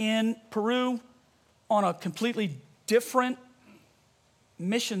up in Peru on a completely different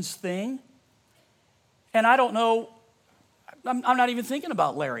missions thing. And I don't know, I'm not even thinking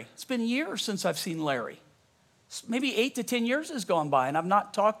about Larry. It's been years since I've seen Larry. Maybe 8 to 10 years has gone by, and I've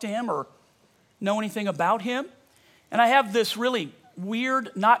not talked to him or know anything about him. And I have this really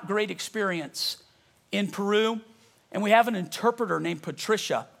weird, not great experience in Peru. And we have an interpreter named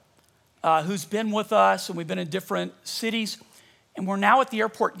Patricia who's been with us, and we've been in different cities. And we're now at the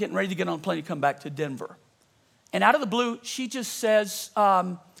airport getting ready to get on a plane to come back to Denver. And out of the blue, she just says,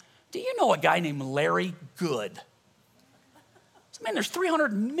 do you know a guy named Larry Good? So, man, there's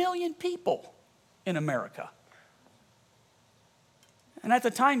 300 million people in America. And at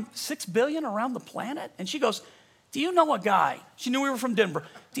the time, 6 billion around the planet. And she goes, do you know a guy? She knew we were from Denver.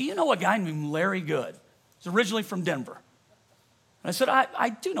 Do you know a guy named Larry Good? He's originally from Denver. And I said, I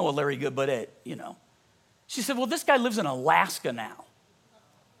do know a Larry Good, but She said, well, this guy lives in Alaska now.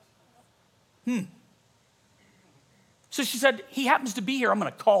 So she said, he happens to be here. I'm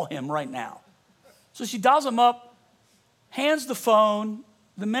going to call him right now. So she dials him up, hands the phone.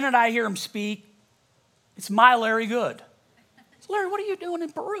 The minute I hear him speak, it's my Larry Good. So, Larry, what are you doing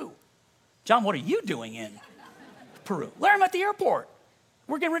in Peru? John, what are you doing in Peru? Larry, I'm at the airport.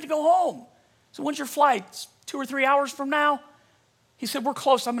 We're getting ready to go home. So when's your flight? It's 2 or 3 hours from now. He said, we're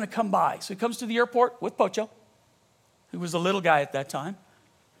close. I'm going to come by. So he comes to the airport with Pocho, who was a little guy at that time.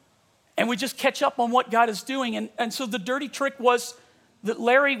 And we just catch up on what God is doing. And so the dirty trick was that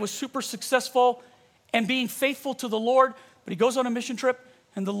Larry was super successful and being faithful to the Lord, but he goes on a mission trip,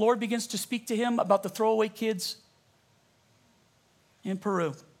 and the Lord begins to speak to him about the throwaway kids in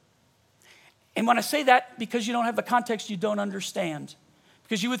Peru. And when I say that, because you don't have the context, you don't understand.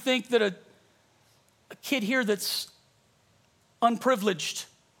 Because you would think that a kid here that's unprivileged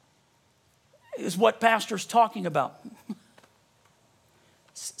is what Pastor's talking about.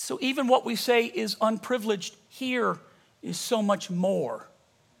 So even what we say is unprivileged here is so much more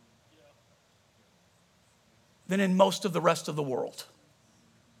than in most of the rest of the world.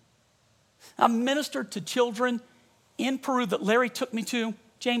 I ministered to children in Peru that Larry took me to.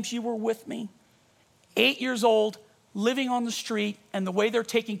 James, you were with me. 8 years old, living on the street, and the way they're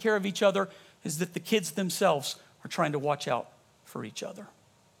taking care of each other is that the kids themselves are trying to watch out for each other.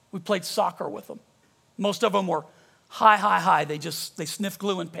 We played soccer with them. Most of them were high. They sniff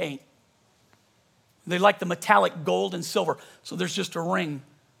glue and paint. They like the metallic gold and silver, so there's just a ring.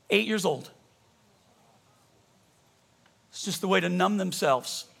 8 years old. It's just the way to numb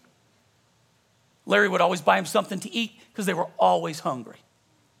themselves. Larry would always buy him something to eat because they were always hungry.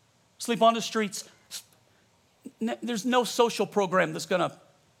 Sleep on the streets. There's no social program that's going to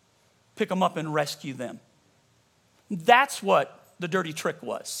pick them up and rescue them. That's what the dirty trick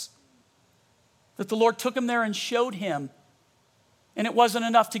was. That the Lord took him there and showed him, and it wasn't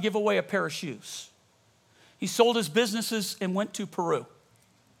enough to give away a pair of shoes. He sold his businesses and went to Peru.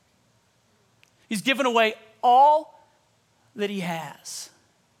 He's given away all that he has.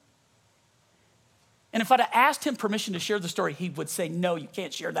 And if I'd have asked him permission to share the story, he would say, no, you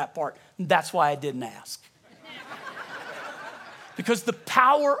can't share that part. And that's why I didn't ask. Because the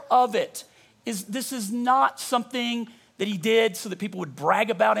power of it is this is not something that he did so that people would brag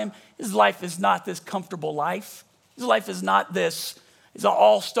about him. His life is not this comfortable life. His life is not this, it's an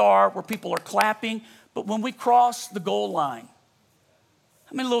all-star where people are clapping. But when we cross the goal line,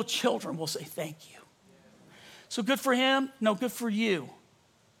 how many little children will say thank you? So good for him? No, good for you.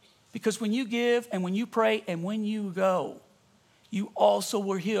 Because when you give and when you pray and when you go, you also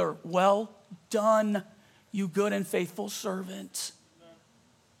will hear, well done, you good and faithful servant.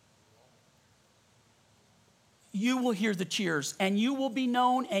 You will hear the cheers and you will be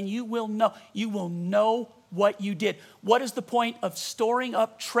known and you will know what you did. What is the point of storing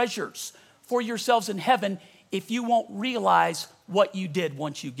up treasures for yourselves in heaven if you won't realize what you did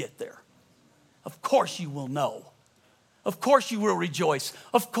once you get there? Of course you will know. Of course you will rejoice.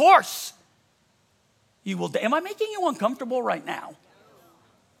 Of course you will. Am I making you uncomfortable right now?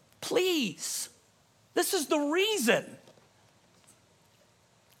 Please. This is the reason.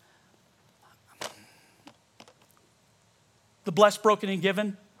 The blessed, broken, and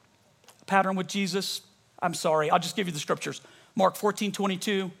given. Pattern with Jesus. I'm sorry. I'll just give you the scriptures. Mark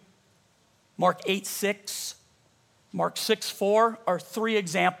 14:22. Mark 8:6. Mark 6:4 are three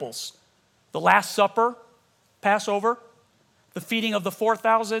examples. The Last Supper, Passover, the feeding of the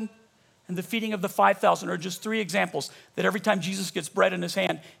 4,000, and the feeding of the 5,000 are just three examples that every time Jesus gets bread in his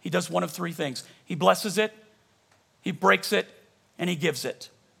hand, he does one of three things. He blesses it, he breaks it, and he gives it.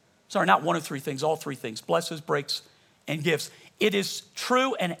 Sorry, not one of three things, all three things. Blesses, breaks, and gives. It is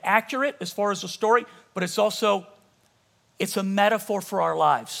true and accurate as far as the story, but it's a metaphor for our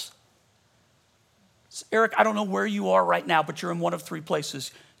lives. So Eric, I don't know where you are right now, but you're in one of three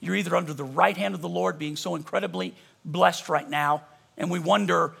places. You're either under the right hand of the Lord, being so incredibly blessed right now, and we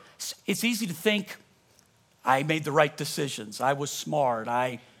wonder, it's easy to think, I made the right decisions. I was smart.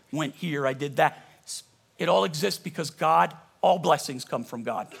 I went here. I did that. It all exists because God, all blessings come from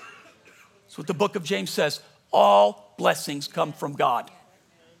God. That's what the book of James says. All blessings come from God.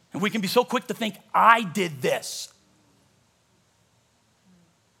 And we can be so quick to think, I did this.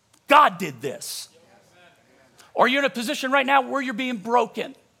 God did this. Or you're in a position right now where you're being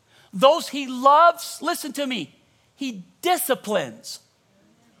broken. Those he loves, listen to me, he disciplines.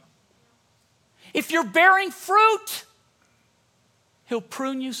 If you're bearing fruit, he'll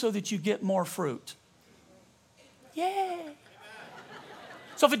prune you so that you get more fruit. Yay.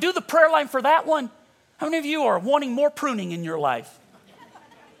 So if I do the prayer line for that one, how many of you are wanting more pruning in your life?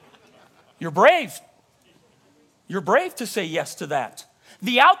 You're brave. You're brave to say yes to that.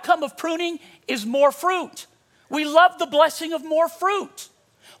 The outcome of pruning is more fruit. We love the blessing of more fruit.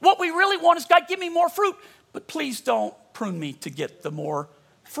 What we really want is, God, give me more fruit, but please don't prune me to get the more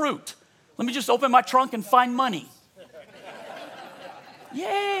fruit. Let me just open my trunk and find money.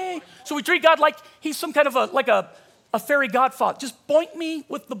 Yay. So we treat God like he's some kind of a fairy godfather. Just point me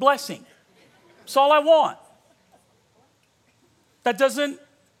with the blessing. That's all I want. Does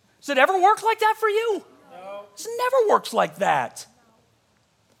it ever work like that for you? No. It never works like that.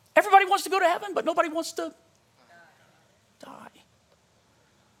 Everybody wants to go to heaven, but nobody wants to die.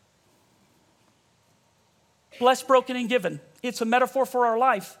 Blessed, broken, and given. It's a metaphor for our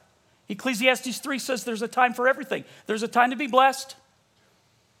life. Ecclesiastes 3 says there's a time for everything. There's a time to be blessed,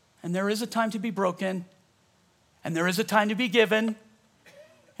 and there is a time to be broken, and there is a time to be given,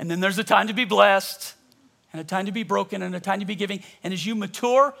 and then there's a time to be blessed, and a time to be broken and a time to be giving. And as you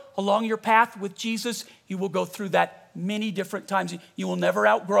mature along your path with Jesus, you will go through that many different times. You will never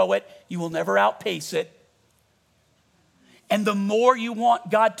outgrow it. You will never outpace it. And the more you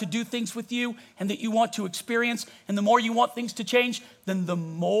want God to do things with you and that you want to experience, and the more you want things to change, then the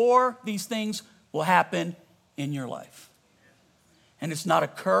more these things will happen in your life. And it's not a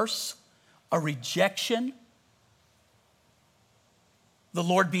curse, a rejection, the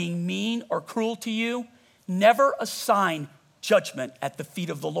Lord being mean or cruel to you. Never assign judgment at the feet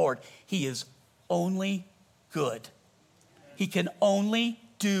of the Lord. He is only good. He can only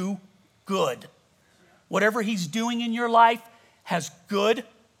do good. Whatever he's doing in your life has good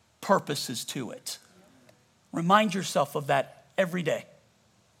purposes to it. Remind yourself of that every day.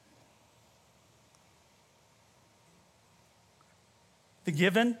 The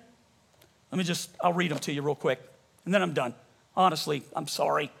given, I'll read them to you real quick, and then I'm done. Honestly, I'm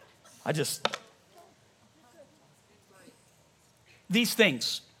sorry. These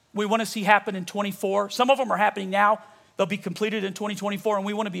things we want to see happen in 24. Some of them are happening now. They'll be completed in 2024, and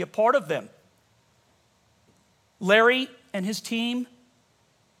we want to be a part of them. Larry and his team,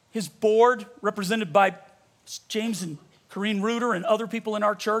 his board, represented by James and Corrine Reuter and other people in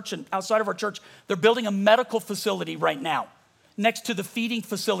our church and outside of our church, they're building a medical facility right now next to the feeding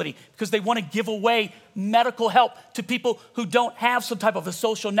facility because they want to give away medical help to people who don't have some type of a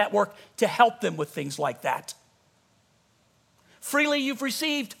social network to help them with things like that. Freely you've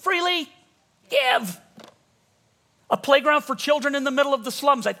received, freely give. A playground for children in the middle of the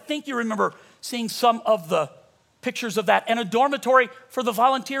slums. I think you remember seeing some of the pictures of that. And a dormitory for the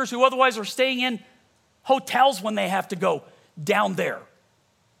volunteers who otherwise are staying in hotels when they have to go down there.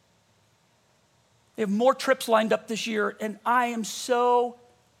 They have more trips lined up this year, and I am so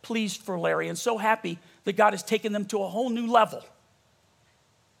pleased for Larry and so happy that God has taken them to a whole new level.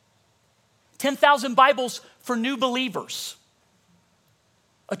 10,000 Bibles for new believers.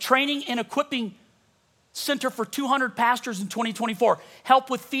 A training and equipping center for 200 pastors in 2024. Help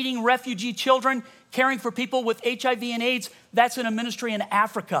with feeding refugee children, caring for people with HIV and AIDS. That's in a ministry in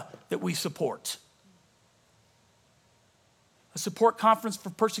Africa that we support. A support conference for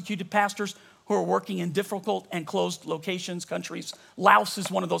persecuted pastors who are working in difficult and closed locations, countries. Laos is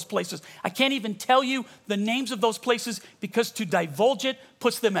one of those places. I can't even tell you the names of those places because to divulge it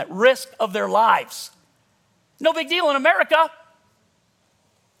puts them at risk of their lives. No big deal in America.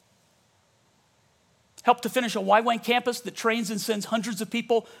 Help to finish a YWAM campus that trains and sends hundreds of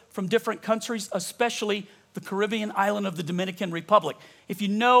people from different countries, especially the Caribbean island of the Dominican Republic. If you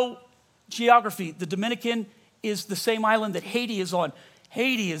know geography, the Dominican is the same island that Haiti is on.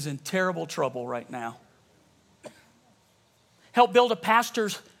 Haiti is in terrible trouble right now. Help build a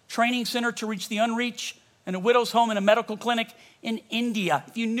pastor's training center to reach the unreached and a widow's home and a medical clinic in India.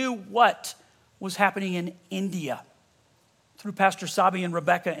 If you knew what was happening in India through Pastor Sabi and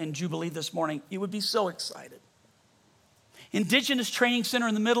Rebecca and Jubilee this morning, you would be so excited. Indigenous training center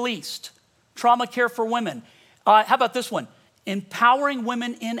in the Middle East, trauma care for women. How about this one? Empowering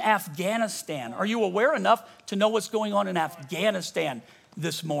women in Afghanistan. Are you aware enough to know what's going on in Afghanistan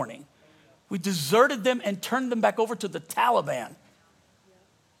this morning? We deserted them and turned them back over to the Taliban.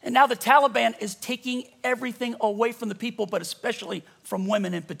 And now the Taliban is taking everything away from the people, but especially from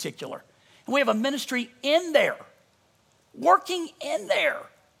women in particular. And we have a ministry in there, working in there.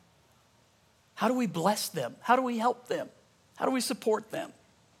 How do we bless them? How do we help them? How do we support them?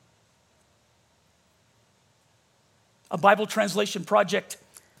 A Bible translation project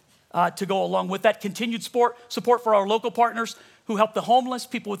to go along with that. Continued support for our local partners who help the homeless,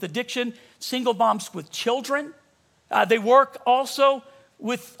 people with addiction, single moms with children. They work also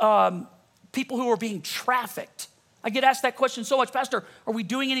with people who are being trafficked. I get asked that question so much, Pastor, are we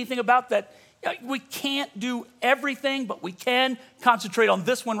doing anything about that? We can't do everything, but we can concentrate on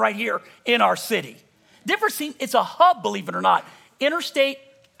this one right here in our city. It's a hub, believe it or not, interstate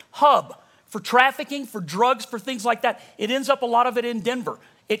hub for trafficking, for drugs, for things like that. It ends up a lot of it in Denver.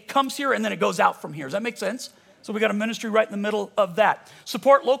 It comes here and then it goes out from here. Does that make sense? So we got a ministry right in the middle of that.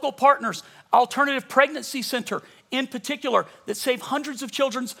 Support local partners, Alternative Pregnancy Center in particular, that save hundreds of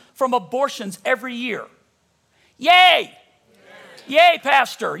children from abortions every year. Yay! Yay,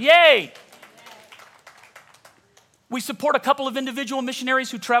 Pastor, yay! We support a couple of individual missionaries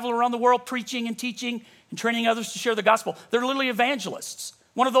who travel around the world preaching and teaching and training others to share the gospel. They're literally evangelists.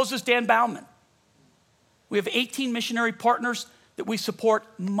 One of those is Dan Bauman. We have 18 missionary partners that we support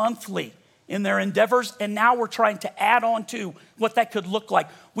monthly in their endeavors, and now we're trying to add on to what that could look like.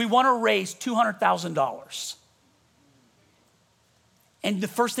 We want to raise $200,000. And the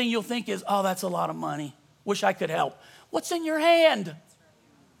first thing you'll think is, oh, that's a lot of money. Wish I could help. What's in your hand?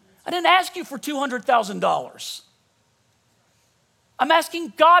 I didn't ask you for $200,000. I'm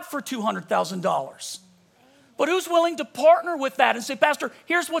asking God for $200,000. But who's willing to partner with that and say, Pastor,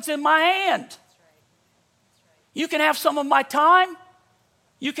 here's what's in my hand. You can have some of my time.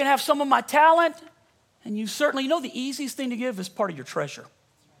 You can have some of my talent. And you certainly, the easiest thing to give is part of your treasure.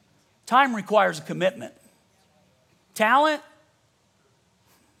 Time requires a commitment. Talent,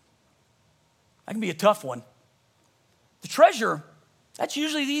 that can be a tough one. The treasure, that's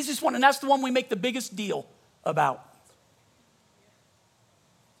usually the easiest one, and that's the one we make the biggest deal about.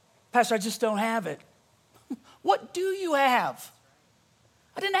 Pastor, I just don't have it. What do you have?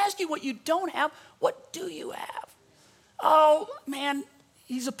 I didn't ask you what you don't have. What do you have? Oh, man,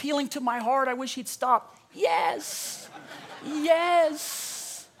 he's appealing to my heart. I wish he'd stop. Yes.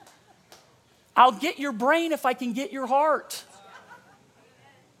 Yes. I'll get your brain if I can get your heart.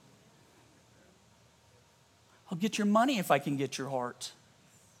 I'll get your money if I can get your heart.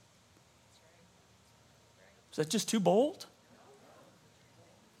 Is that just too bold?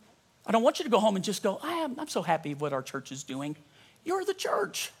 I don't want you to go home and just go, I'm so happy with what our church is doing. You're the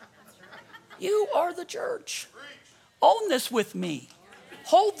church. You are the church. Own this with me.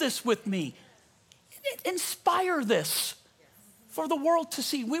 Hold this with me. Inspire this for the world to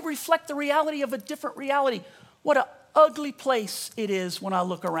see. We reflect the reality of a different reality. What an ugly place it is when I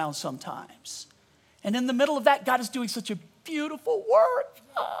look around sometimes. And in the middle of that, God is doing such a beautiful work.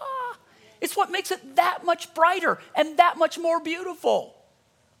 It's what makes it that much brighter and that much more beautiful.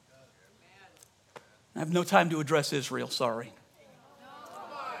 I have no time to address Israel, sorry.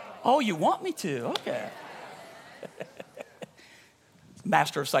 Oh, you want me to? Okay.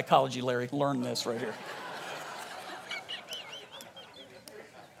 Master of psychology, Larry, learn this right here.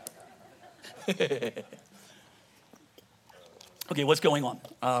 Okay, what's going on?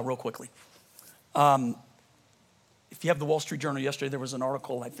 Real quickly. If you have the Wall Street Journal yesterday, there was an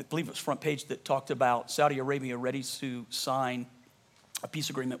article, I believe it was front page, that talked about Saudi Arabia ready to sign a peace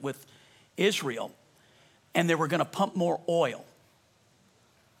agreement with Israel, and they were going to pump more oil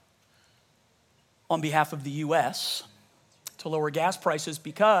on behalf of the U.S. to lower gas prices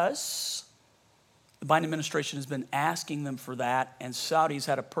because the Biden administration has been asking them for that, and Saudis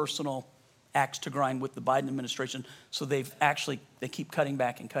had a personal axe to grind with the Biden administration, so they keep cutting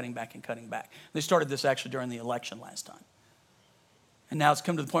back and cutting back and cutting back. They started this actually during the election last time. And now it's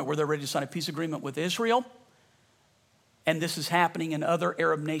come to the point where they're ready to sign a peace agreement with Israel, and this is happening in other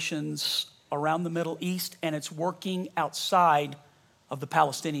Arab nations around the Middle East, and it's working outside of the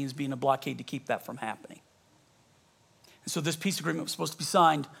Palestinians being a blockade to keep that from happening. And so this peace agreement was supposed to be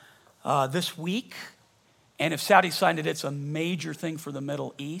signed this week, and if Saudi signed it, it's a major thing for the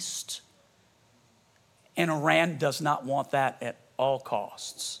Middle East. And Iran does not want that at all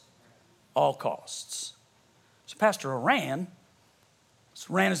costs. All costs. So Pastor, Iran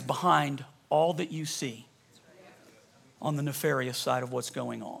is behind all that you see on the nefarious side of what's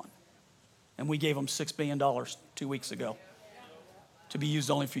going on. And we gave them $6 billion 2 weeks ago to be used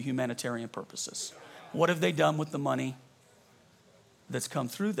only for humanitarian purposes. What have they done with the money that's come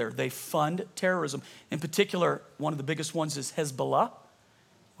through there? They fund terrorism. In particular, one of the biggest ones is Hezbollah,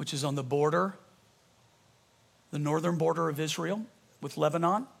 which is on the border, the northern border of Israel with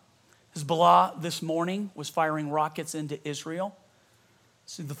Lebanon. Hezbollah this morning was firing rockets into Israel.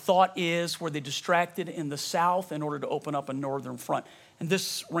 So the thought is, were they distracted in the south in order to open up a northern front? And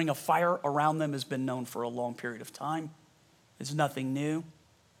this ring of fire around them has been known for a long period of time. It's nothing new.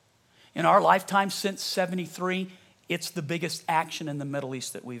 In our lifetime since 73, it's the biggest action in the Middle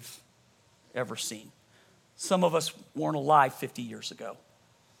East that we've ever seen. Some of us weren't alive 50 years ago,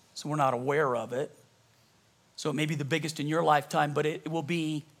 so we're not aware of it. So it may be the biggest in your lifetime, but it will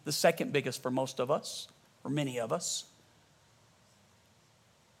be the second biggest for most of us, or many of us.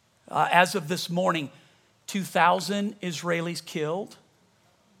 As of this morning, 2,000 Israelis killed.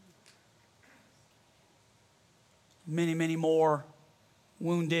 Many, many more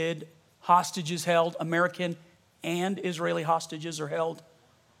wounded. Hostages held. American and Israeli hostages are held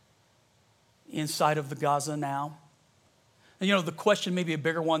inside of the Gaza now. And the question may be a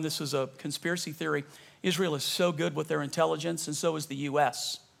bigger one. This is a conspiracy theory. Israel is so good with their intelligence, and so is the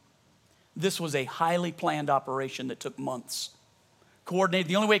U.S. This was a highly planned operation that took months. Coordinated.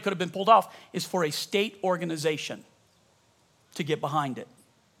 The only way it could have been pulled off is for a state organization to get behind it.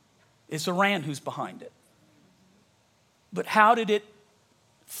 It's Iran who's behind it. But how did it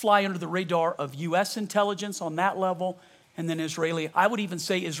fly under the radar of U.S. intelligence on that level, and then Israeli? I would even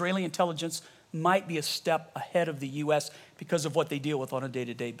say Israeli intelligence might be a step ahead of the U.S. because of what they deal with on a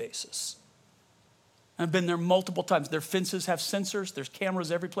day-to-day basis. I've been there multiple times. Their fences have sensors. There's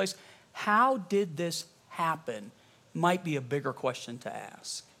cameras every place. How did this happen? Might be a bigger question to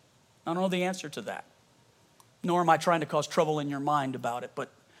ask. I don't know the answer to that. Nor am I trying to cause trouble in your mind about it,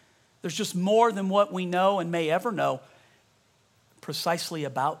 but there's just more than what we know and may ever know precisely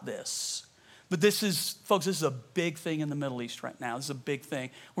about this. But this is, folks, this is a big thing in the Middle East right now. This is a big thing.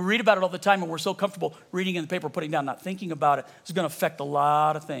 We read about it all the time, and we're so comfortable reading in the paper, putting down, not thinking about it. It's going to affect a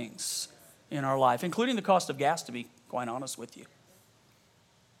lot of things in our life, including the cost of gas, to be quite honest with you.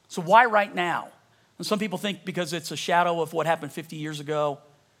 So why right now? And some people think because it's a shadow of what happened 50 years ago,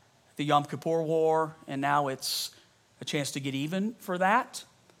 the Yom Kippur War, and now it's a chance to get even for that.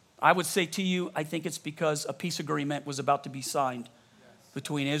 I would say to you, I think it's because a peace agreement was about to be signed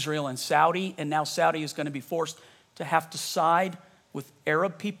between Israel and Saudi, and now Saudi is going to be forced to have to side with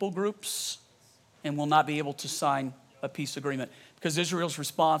Arab people groups and will not be able to sign a peace agreement because Israel's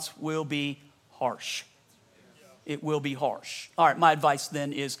response will be harsh. It will be harsh. All right, my advice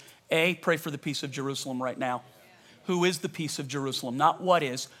then is, A, pray for the peace of Jerusalem right now. Who is the peace of Jerusalem? Not what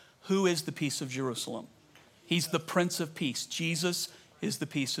is. Who is the peace of Jerusalem? He's the Prince of Peace. Jesus is the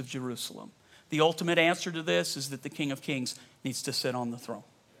peace of Jerusalem. The ultimate answer to this is that the King of Kings needs to sit on the throne.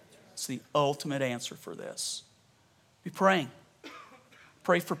 It's the ultimate answer for this. Be praying.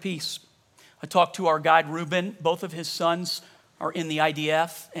 Pray for peace. I talked to our guide, Reuben. Both of his sons are in the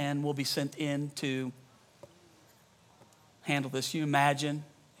IDF and will be sent in to handle this. You imagine?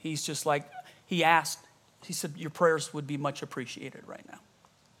 He's just like, he said, your prayers would be much appreciated right now.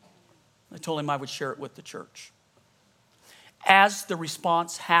 I told him I would share it with the church. As the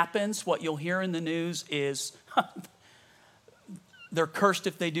response happens, what you'll hear in the news is they're cursed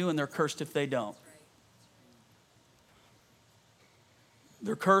if they do and they're cursed if they don't.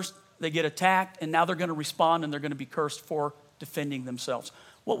 They're cursed, they get attacked, and now they're going to respond and they're going to be cursed for defending themselves.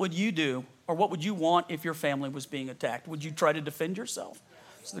 What would you do, or what would you want if your family was being attacked? Would you try to defend yourself?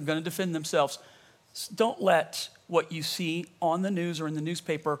 So they're going to defend themselves. So don't let what you see on the news or in the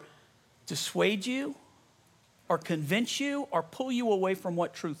newspaper dissuade you or convince you or pull you away from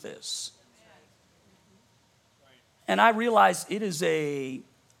what truth is. And I realize it is a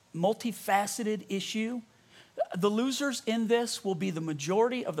multifaceted issue. The losers in this will be the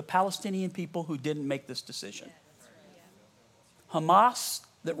majority of the Palestinian people who didn't make this decision. Hamas,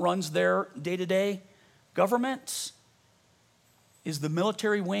 that runs their day-to-day government, is the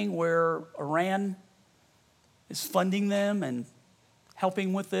military wing where Iran is funding them and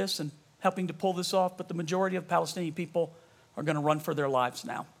helping with this and helping to pull this off. But the majority of Palestinian people are going to run for their lives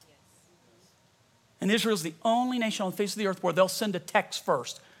now. And Israel's the only nation on the face of the earth where they'll send a text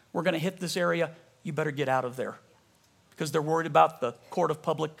first. We're going to hit this area. You better get out of there. Because they're worried about the court of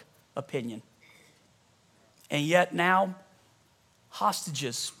public opinion. And yet now,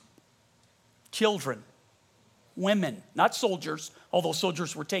 hostages, children, women, not soldiers, although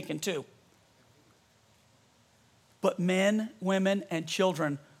soldiers were taken too. But men, women, and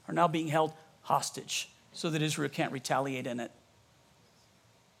children are now being held hostage so that Israel can't retaliate in it.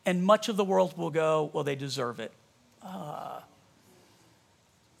 And much of the world will go, well, they deserve it. Come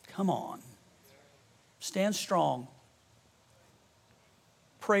on. Stand strong.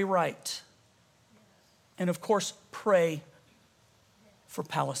 Pray right. And of course, pray for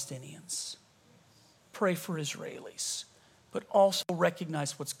Palestinians. Pray for Israelis. But also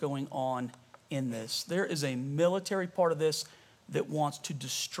recognize what's going on in this. There is a military part of this that wants to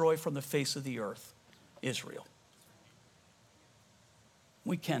destroy from the face of the earth Israel.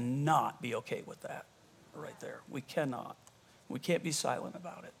 We cannot be okay with that right there. We cannot. We can't be silent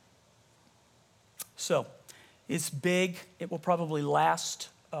about it. So, it's big. It will probably last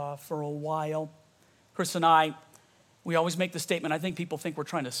for a while. Chris and I, we always make the statement, I think people think we're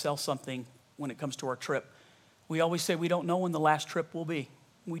trying to sell something when it comes to our trip. We always say we don't know when the last trip will be.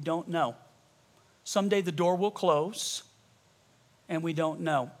 We don't know. Someday the door will close, and we don't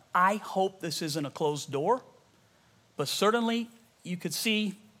know. I hope this isn't a closed door, but certainly you could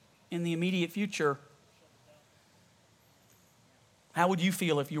see in the immediate future, how would you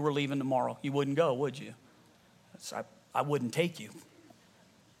feel if you were leaving tomorrow? You wouldn't go, would you? I wouldn't take you.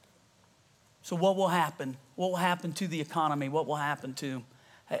 So what will happen? What will happen to the economy? What will happen to,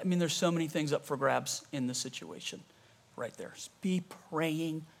 there's so many things up for grabs in this situation right there. Just be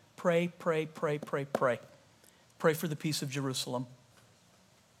praying. Pray, pray, pray, pray, pray. Pray for the peace of Jerusalem.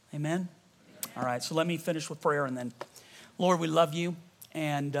 Amen? All right, so let me finish with prayer and then, Lord, we love you.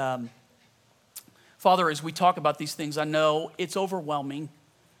 And Father, as we talk about these things, I know it's overwhelming.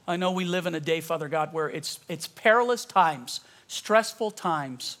 I know we live in a day, Father God, where it's perilous times, stressful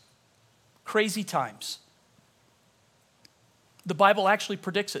times, crazy times. The Bible actually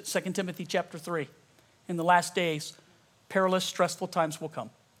predicts it, 2 Timothy chapter 3. In the last days, perilous, stressful times will come.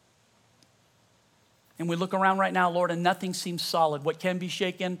 And we look around right now, Lord, and nothing seems solid. What can be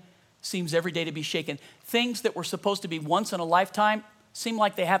shaken seems every day to be shaken. Things that were supposed to be once in a lifetime seem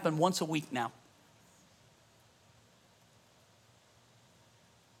like they happen once a week now.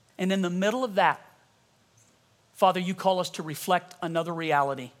 And in the middle of that, Father, you call us to reflect another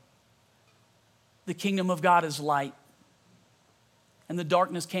reality. The kingdom of God is light, and the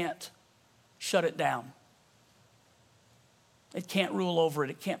darkness can't shut it down. It can't rule over it.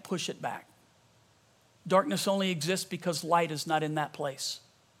 It can't push it back. Darkness only exists because light is not in that place.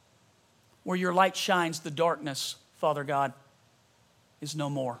 Where your light shines, the darkness, Father God, is no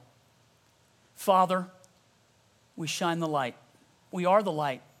more. Father, we shine the light. We are the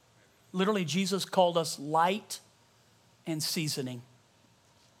light. Literally, Jesus called us light and seasoning.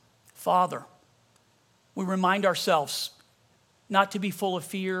 Father, we remind ourselves not to be full of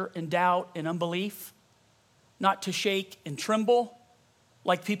fear and doubt and unbelief, not to shake and tremble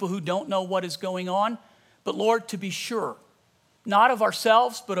like people who don't know what is going on, but Lord, to be sure, not of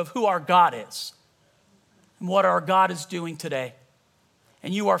ourselves, but of who our God is and what our God is doing today.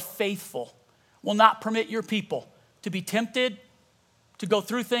 And you are faithful, will not permit your people to be tempted, to go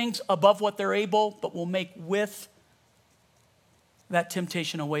through things above what they're able, but will make with that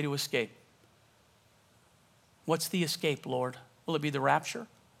temptation a way to escape. What's the escape, Lord? Will it be the rapture?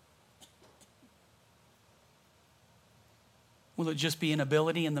 Will it just be an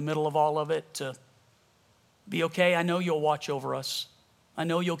ability in the middle of all of it to be okay? I know you'll watch over us. I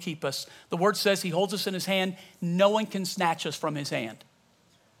know you'll keep us. The word says he holds us in his hand. No one can snatch us from his hand.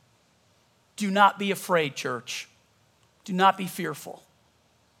 Do not be afraid, church. Do not be fearful.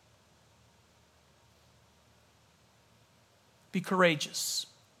 Be courageous.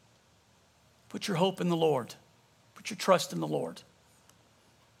 Put your hope in the Lord. Put your trust in the Lord.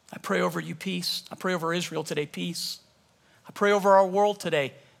 I pray over you peace. I pray over Israel today, peace. I pray over our world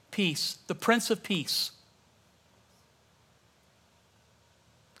today, peace. The Prince of Peace.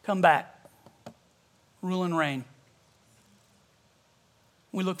 Come back. Rule and reign.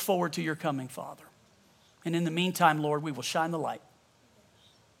 We look forward to your coming, Father. And in the meantime, Lord, we will shine the light.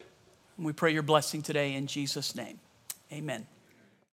 And we pray your blessing today in Jesus' name. Amen.